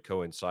actually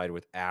coincide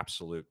with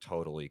absolute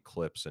total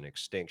eclipse and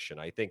extinction.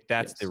 I think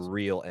that's the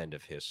real end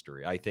of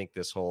history. I think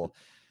this whole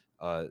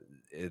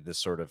the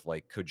sort of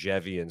like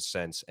Kojevian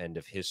sense end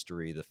of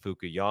history, the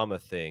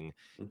Fukuyama thing,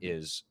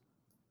 is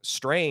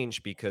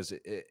strange because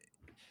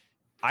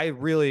I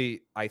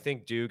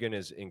think Dugin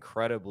is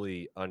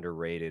incredibly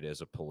underrated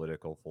as a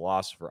political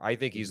philosopher. I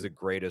think he's the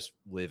greatest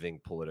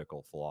living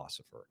political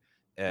philosopher.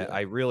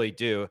 I really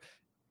do.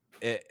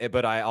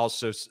 But I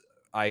also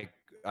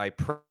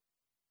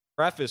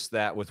preface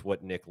that with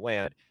what Nick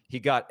Land. He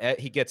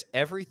gets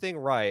everything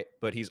right,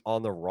 but he's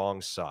on the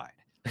wrong side.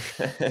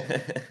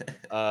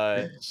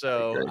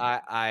 So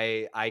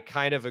I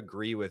kind of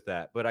agree with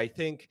that. But I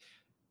think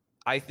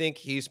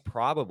he's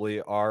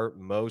probably our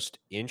most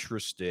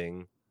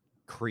interesting,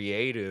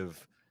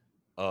 creative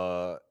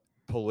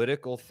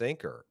political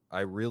thinker.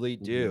 I really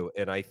do.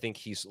 And I think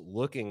he's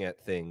looking at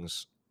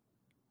things.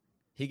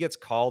 He gets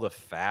called a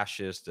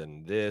fascist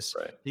and this.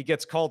 Right. He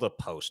gets called a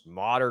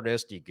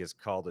postmodernist. He gets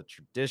called a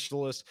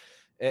traditionalist.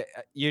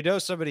 You know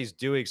somebody's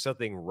doing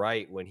something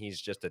right when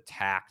he's just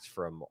attacked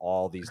from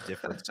all these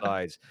different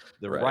sides.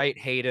 The right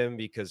hate him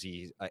because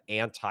he's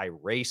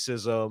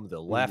anti-racism. The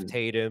left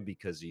hate him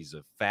because he's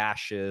a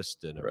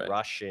fascist and a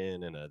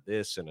Russian and a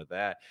this and a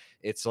that.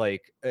 It's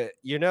like,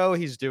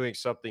 he's doing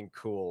something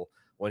cool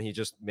when he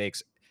just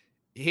makes...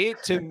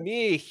 To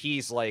me,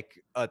 he's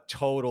like a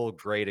total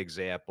great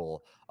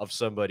example of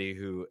somebody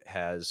who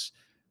has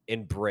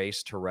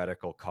embraced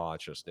heretical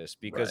consciousness,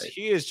 because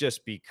he has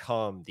just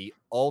become the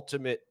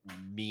ultimate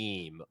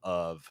meme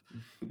of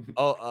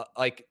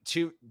like,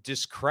 to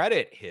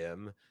discredit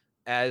him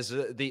as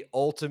the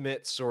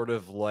ultimate sort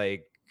of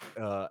like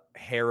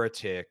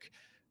heretic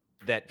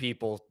that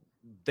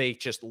they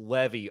just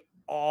levy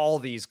all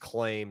these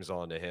claims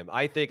onto him.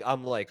 I think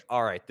I'm like,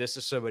 all right, this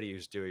is somebody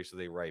who's doing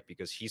something right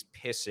because he's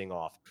pissing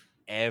off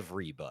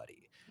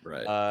everybody.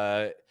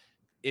 Right.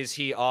 Is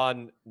he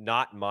on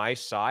not my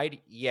side?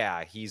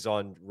 Yeah, he's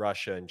on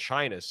Russia and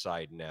China's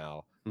side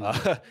now.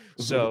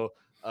 So,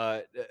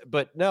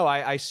 but no,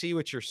 I see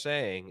what you're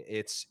saying.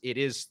 It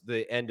is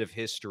the end of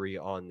history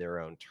on their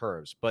own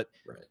terms. But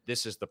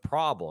this is the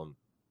problem,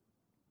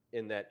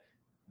 in that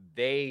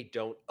they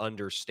don't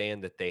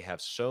understand that they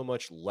have so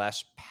much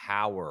less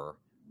power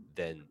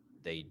than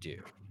they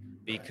do,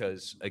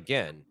 because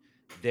again,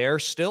 they're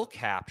still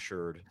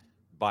captured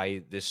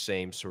by this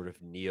same sort of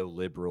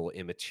neoliberal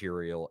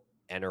immaterial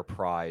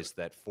enterprise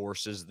that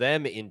forces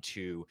them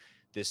into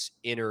this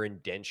inner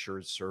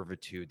indentured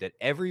servitude that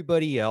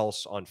everybody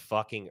else on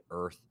fucking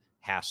earth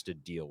has to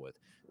deal with.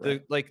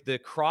 The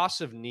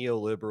cross of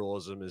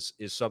neoliberalism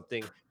is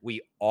something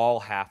we all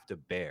have to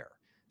bear.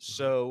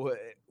 So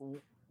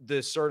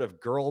the sort of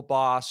girl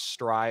boss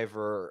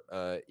striver,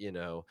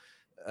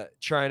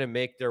 trying to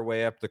make their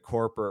way up the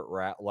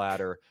corporate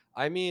ladder.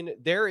 I mean,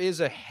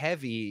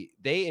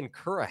 they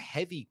incur a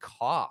heavy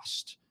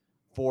cost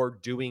for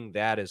doing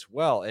that as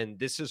well. And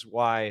this is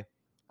why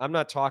I'm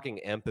not talking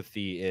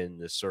empathy in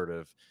the sort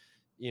of,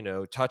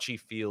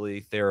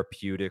 touchy-feely,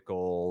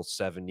 therapeutical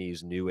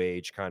 70s new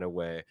age kind of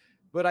way.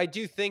 But I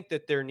do think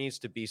that there needs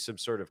to be some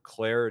sort of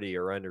clarity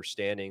or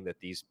understanding that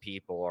these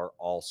people are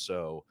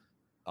also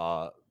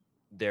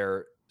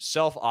they're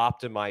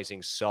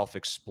self-optimizing,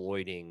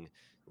 self-exploiting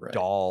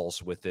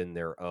dolls within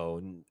their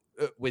own,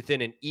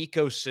 within an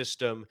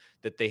ecosystem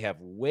that they have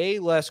way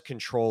less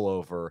control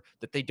over,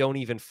 that they don't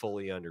even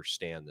fully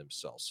understand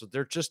themselves. So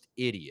they're just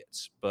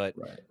idiots, but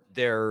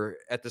they're,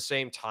 at the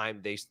same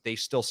time, they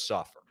still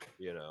suffer,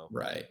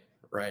 Right.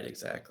 Right,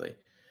 exactly.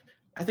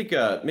 I think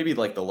maybe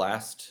like the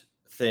last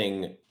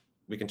thing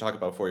we can talk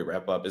about before we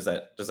wrap up is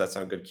that, does that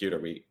sound good, Cute? Are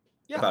we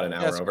Yeah, about an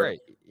hour that's over? great.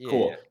 Yeah, yeah.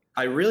 Cool.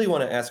 I really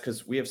want to ask,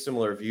 because we have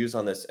similar views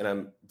on this, and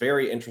I'm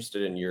very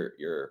interested in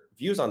your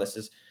views on this,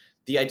 is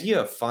the idea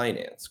of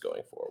finance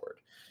going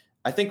forward.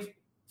 I think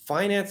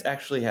finance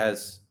actually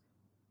has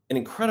an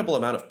incredible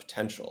amount of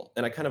potential.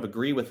 And I kind of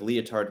agree with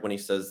Leotard when he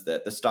says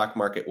that the stock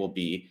market will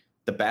be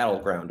the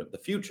battleground of the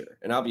future.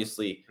 And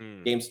obviously,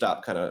 Hmm.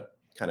 GameStop kind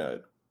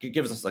of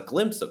gives us a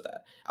glimpse of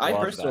that. I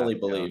Love that. personally Yeah.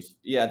 believe,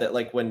 yeah, that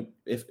like when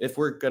if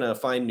we're gonna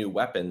find new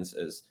weapons,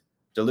 as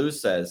Deleuze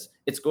says,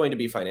 it's going to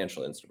be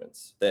financial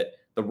instruments. That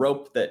the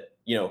rope that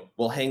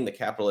will hang the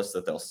capitalists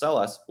that they'll sell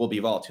us will be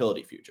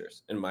volatility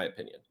futures, in my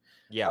opinion.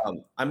 Yeah.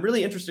 I'm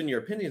really interested in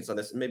your opinions on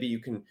this, and maybe you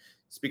can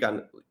speak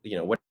on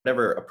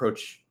whatever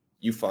approach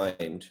you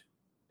find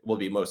will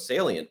be most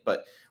salient.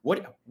 But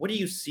what do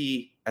you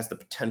see as the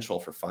potential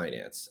for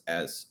finance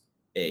as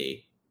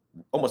a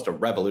almost a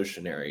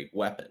revolutionary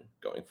weapon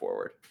going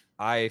forward?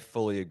 I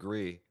fully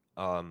agree.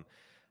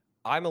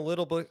 I'm a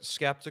little bit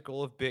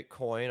skeptical of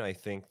Bitcoin. I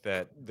think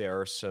that there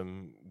are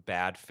some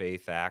bad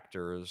faith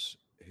actors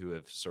who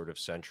have sort of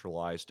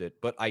centralized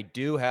it, but I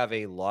do have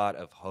a lot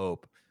of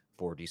hope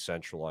for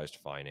decentralized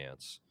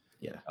finance,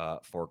 Yeah,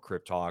 for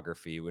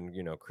cryptography. When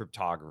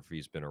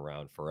cryptography's been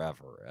around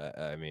forever.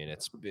 I mean,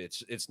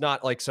 it's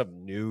not like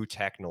some new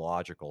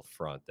technological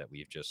front that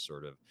we've just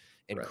sort of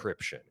right,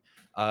 encryption.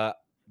 Uh,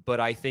 but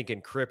I think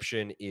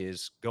encryption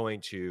is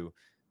going to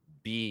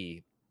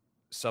be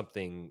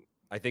something.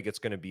 I think it's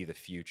going to be the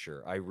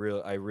future. I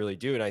really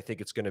do, and I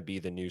think it's going to be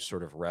the new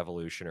sort of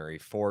revolutionary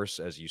force,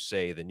 as you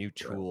say, the new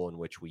right, tool in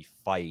which we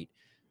fight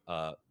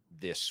uh,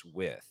 this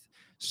with.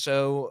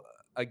 So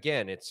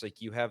again, it's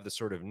like you have the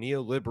sort of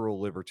neoliberal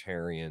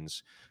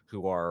libertarians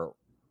who are,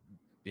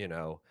 you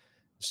know,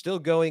 still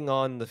going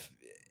on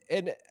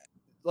and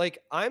like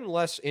I'm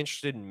less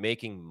interested in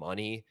making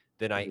money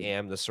than I mhm,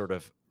 am the sort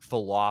of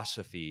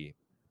philosophy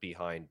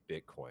behind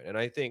Bitcoin. And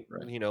I think,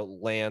 right,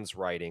 Land's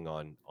writing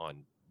on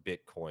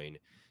Bitcoin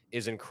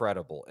is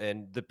incredible.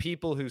 And the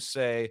people who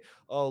say,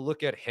 "Oh,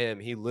 look at him.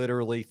 He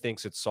literally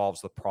thinks it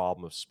solves the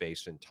problem of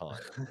space and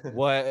time."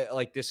 What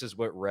like this is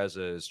what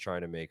Reza is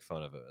trying to make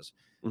fun of us.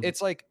 mhm,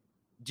 It's like,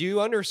 do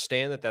you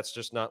understand that that's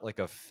just not like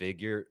a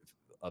figure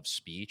of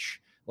speech?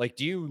 Like,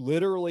 do you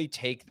literally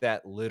take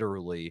that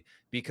literally?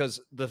 Because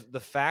the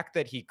fact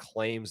that he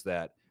claims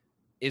that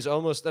is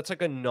almost that's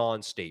like a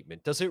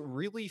non-statement. Does it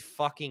really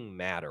fucking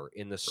matter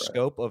in the right,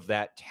 scope of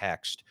that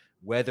text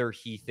whether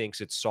he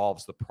thinks it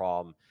solves the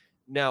problem?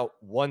 Now,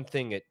 one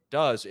thing it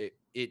does,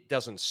 it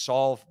doesn't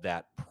solve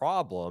that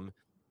problem,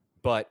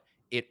 but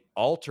it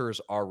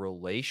alters our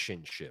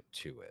relationship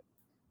to it.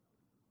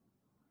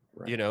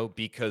 right,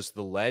 Because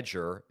the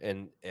ledger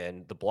and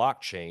the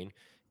blockchain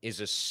is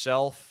a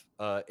self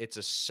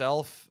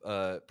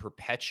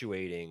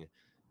perpetuating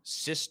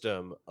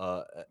system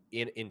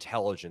in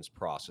intelligence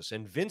process.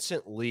 And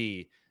Vincent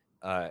Lee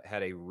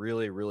had a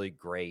really really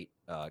great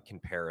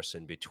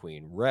comparison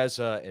between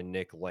Reza and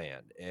Nick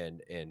Land,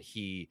 and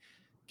he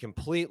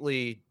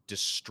completely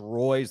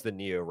destroys the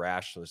neo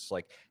rationalists.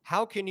 Like,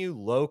 how can you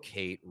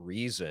locate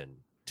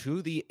reason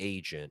to the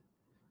agent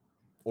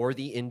or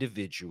the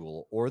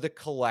individual or the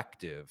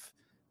collective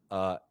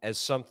as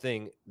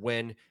something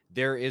when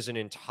there is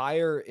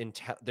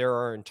there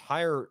are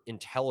entire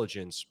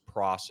intelligence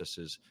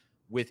processes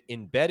with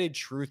embedded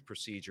truth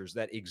procedures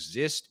that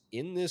exist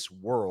in this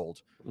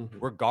world, mhm,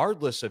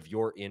 regardless of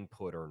your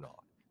input or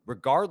not,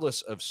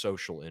 regardless of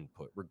social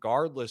input,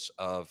 regardless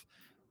of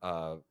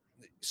uh,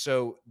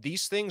 so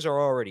these things are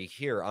already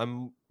here.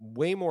 I'm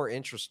way more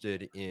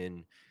interested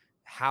in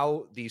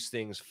how these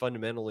things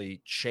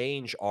fundamentally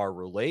change our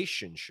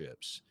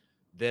relationships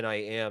than I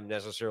am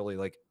necessarily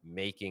like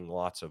making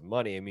lots of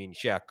money. I mean,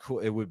 yeah, cool.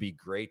 It would be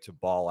great to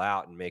ball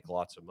out and make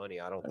lots of money.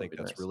 I don't that would think be that's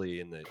nice. really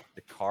in the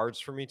cards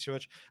for me too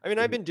much. I mean,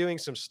 I've Mhm, been doing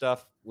some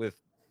stuff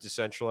with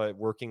decentralized,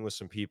 working with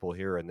some people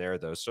here and there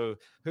though. So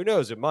who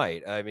knows? It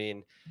might. I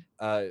mean,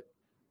 uh,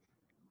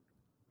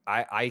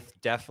 I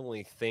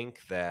definitely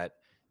think that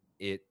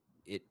it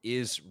it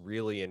is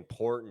really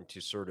important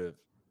to sort of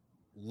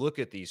look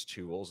at these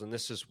tools, and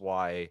this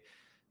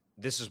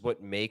is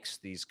what makes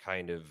these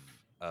kind of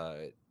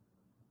uh,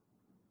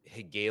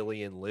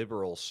 Hegelian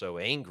liberals so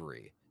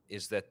angry,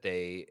 is that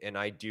and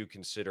I do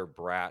consider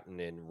Bratton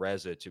and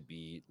Reza to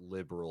be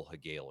liberal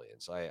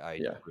Hegelians. I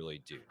yeah, really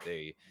do.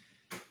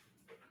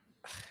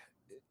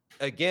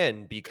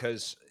 Again,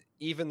 because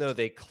even though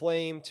they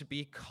claim to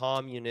be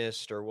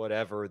communist or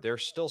whatever, uh,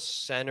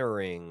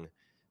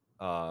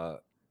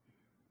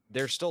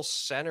 they're still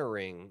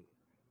centering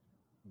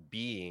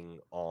being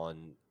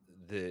on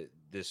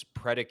this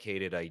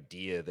predicated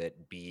idea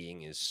that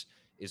being is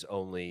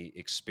only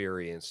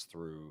experienced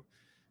through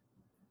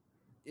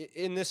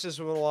and this is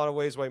in a lot of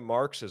ways why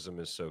Marxism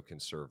is so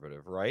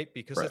conservative, right?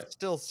 Because right, it's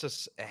still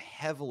just a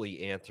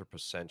heavily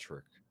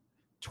anthropocentric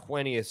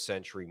 20th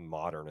century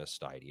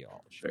modernist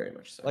ideology. very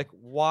much so. Like,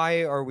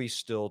 why are we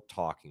still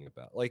talking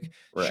about? Like,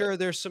 Right, sure,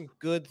 there's some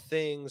good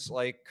things.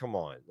 Like, come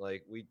on,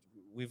 like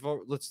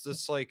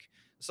let's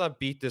not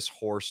beat this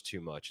horse too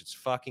much. It's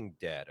fucking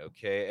dead,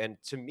 okay?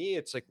 And to me,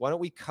 it's like, why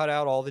don't we cut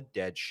out all the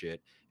dead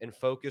shit and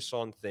focus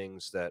on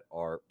things that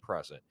are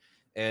present?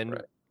 And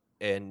Right.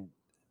 and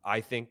I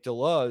think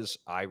Deleuze,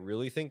 I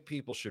really think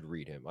people should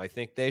read him. I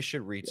think they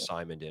should read Yeah.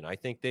 Simondon. I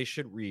think they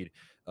should read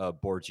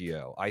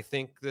Bourdieu. I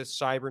think the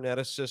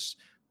cyberneticists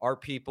are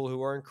people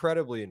who are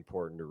incredibly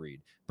important to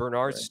read.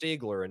 Bernard Right.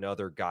 Stiegler,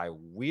 another guy.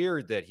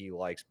 Weird that he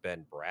likes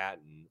Ben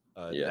Bratton.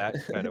 Yeah.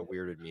 That kind of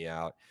weirded me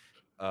out.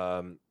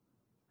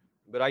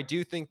 But I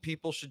do think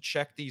people should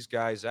check these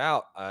guys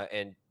out,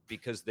 and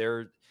because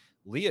they're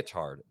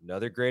Lyotard,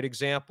 another great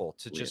example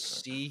to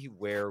just see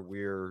where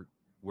we're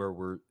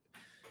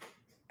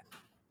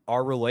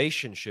our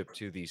relationship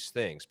to these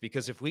things.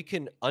 Because if we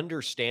can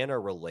understand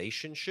our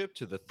relationship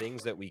to the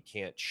things that we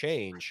can't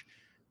change,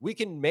 we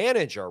can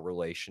manage our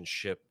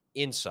relationship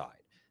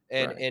inside.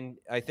 And Right. and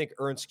I think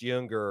Ernst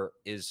Jünger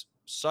is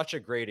such a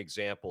great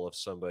example of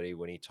somebody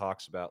when he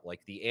talks about,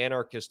 like, the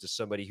anarchist is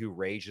somebody who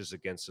rages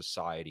against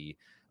society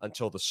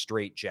until the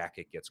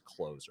straitjacket gets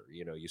closer.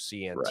 You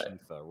see Right.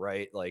 Antifa,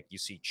 right? Like, you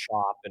see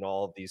CHOP and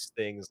all of these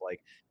things.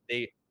 Like,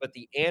 but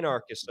the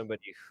anarchist is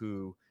somebody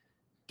who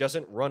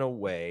doesn't run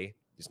away.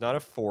 He's not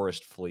a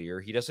forest fleer.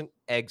 He doesn't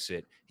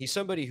exit. He's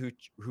somebody who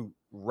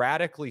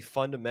radically,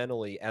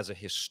 fundamentally, as a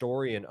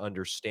historian,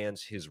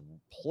 understands his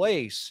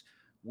place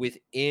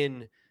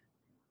within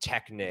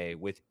Techne,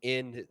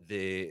 within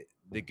the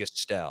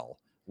Gestell,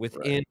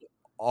 within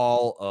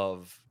all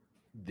of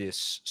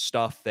this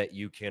stuff that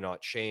you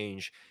cannot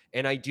change.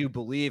 And I do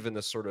believe in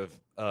the sort of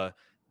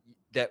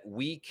that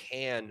we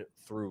can,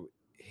 through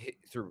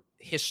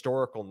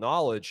historical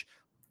knowledge,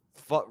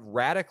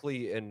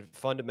 radically and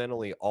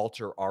fundamentally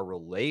alter our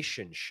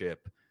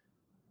relationship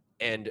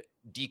and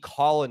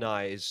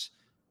decolonize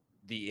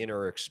the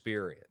inner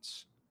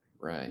experience.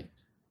 Right.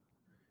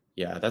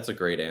 Yeah, that's a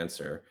great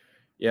answer.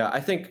 Yeah, I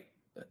think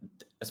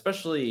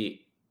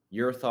especially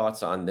your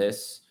thoughts on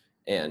this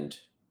and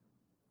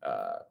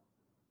uh,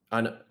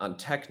 on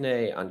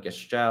Techne, on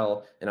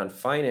Gestell, and on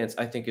finance,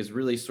 I think is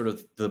really sort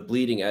of the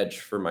bleeding edge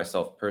for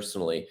myself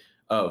personally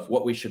of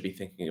what we should be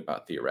thinking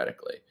about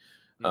theoretically.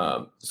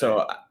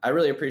 So I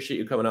really appreciate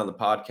you coming on the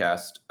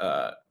podcast.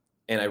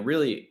 And I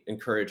really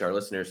encourage our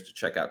listeners to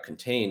check out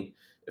Contain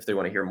if they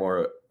want to hear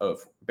more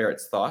of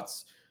Barrett's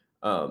thoughts.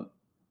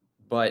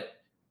 But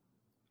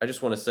I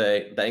just want to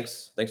say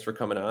thanks for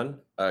coming on.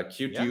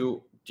 Q, Yeah.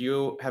 do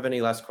you have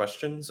any last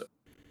questions?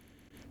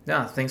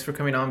 Yeah, thanks for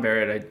coming on,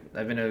 Barrett.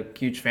 I've been a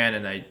huge fan,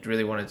 and I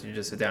really wanted to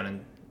just sit down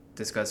and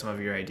discuss some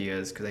of your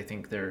ideas because I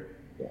think they're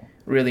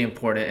really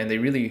important and they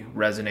really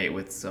resonate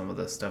with some of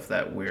the stuff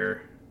that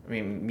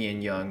me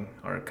and Young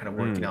are kind of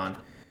working on.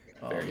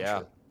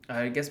 Yeah.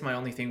 I guess my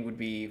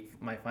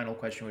final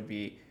question would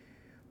be,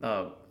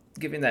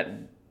 given that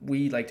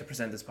we like to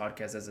present this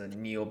podcast as a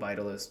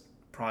neo-vitalist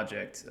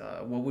project,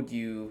 what would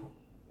you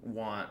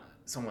want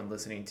someone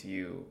listening to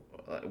you,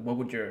 what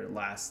would your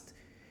last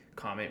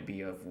comment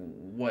be of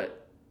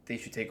what they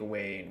should take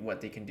away and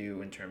what they can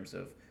do in terms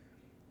of,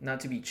 not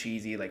to be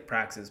cheesy like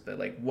praxis, but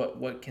like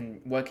what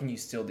can you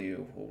still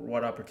do?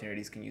 What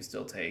opportunities can you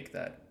still take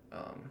that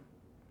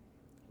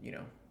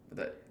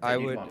that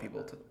you want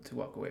people to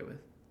walk away with?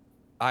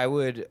 I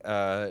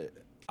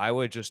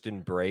would just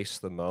embrace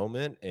the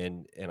moment,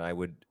 and I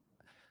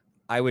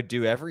would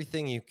do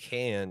everything you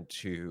can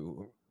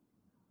to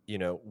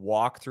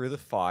walk through the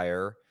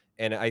fire.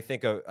 And I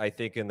think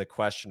in the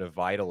question of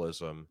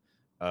vitalism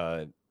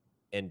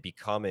and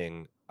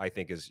becoming, I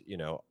think is,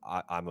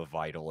 I'm a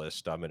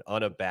vitalist. I'm an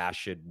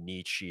unabashed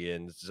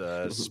Nietzschean,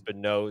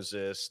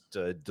 Spinozist,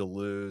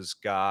 Deleuze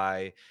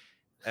guy.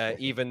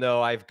 Even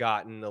though I've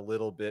gotten a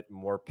little bit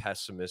more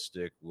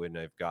pessimistic when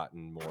I've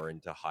gotten more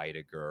into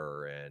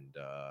Heidegger and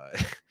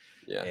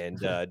and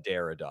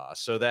Derrida.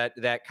 So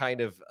that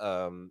kind of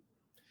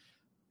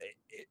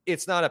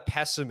it's not a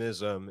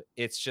pessimism.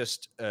 It's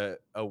just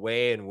a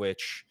way in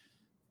which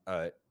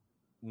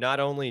not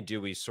only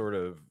do we sort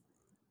of,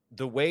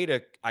 the way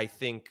to, I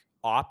think,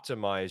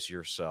 optimize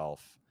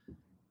yourself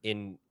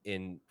in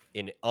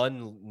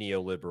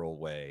un-neoliberal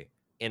way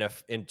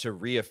and to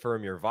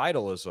reaffirm your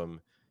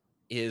vitalism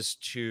is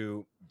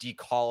to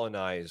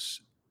decolonize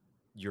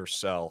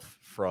yourself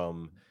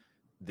from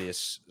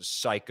this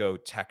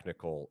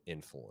psychotechnical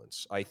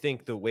influence. I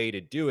think the way to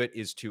do it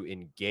is to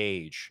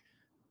engage,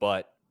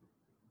 but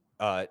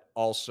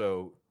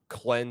also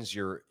cleanse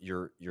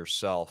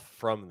yourself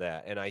from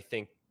that. And I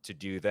think to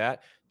do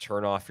that,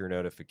 turn off your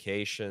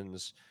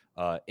notifications,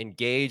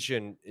 engage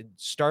and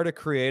start a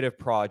creative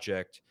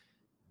project,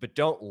 but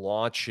don't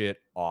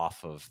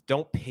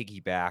don't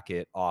piggyback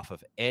it off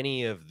of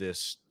any of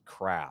this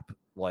crap.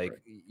 Like,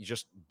 you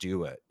just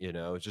do it,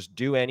 just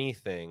do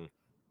anything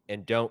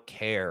and don't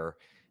care,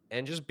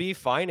 and just be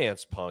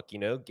finance punk,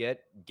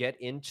 get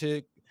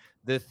into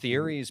the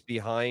theories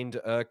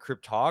behind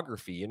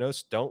cryptography,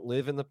 don't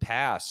live in the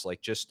past,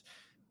 like just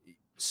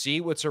see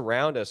what's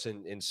around us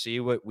and see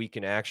what we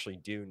can actually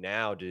do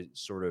now to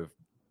sort of,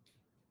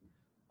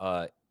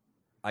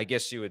 I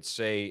guess you would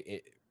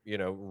say,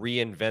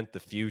 reinvent the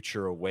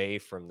future away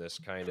from this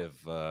kind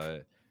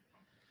of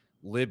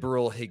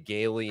liberal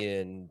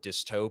Hegelian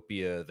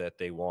dystopia that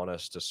they want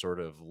us to sort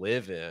of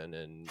live in.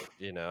 And,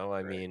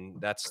 I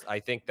mean, I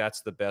think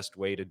that's the best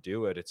way to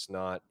do it. It's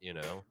not,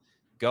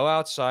 go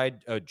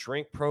outside,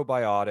 drink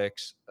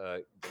probiotics,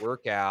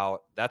 work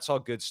out. That's all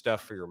good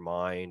stuff for your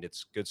mind.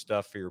 It's good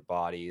stuff for your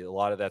body. A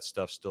lot of that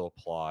stuff still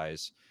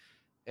applies.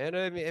 And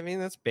I mean,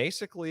 that's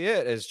basically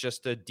it. Is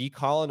just to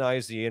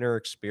decolonize the inner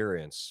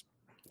experience.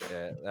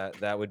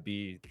 That would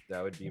be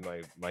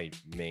my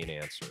main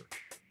answer.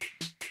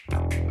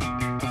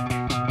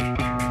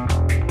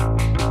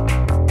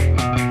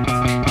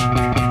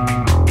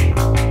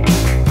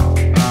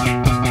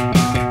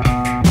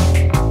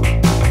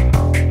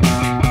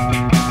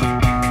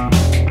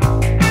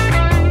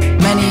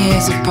 Many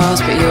years have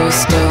passed, but you're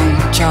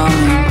still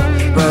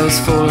charming. Rose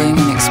falling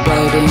and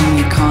exploding.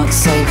 You can't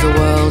save the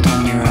world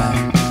on your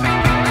own.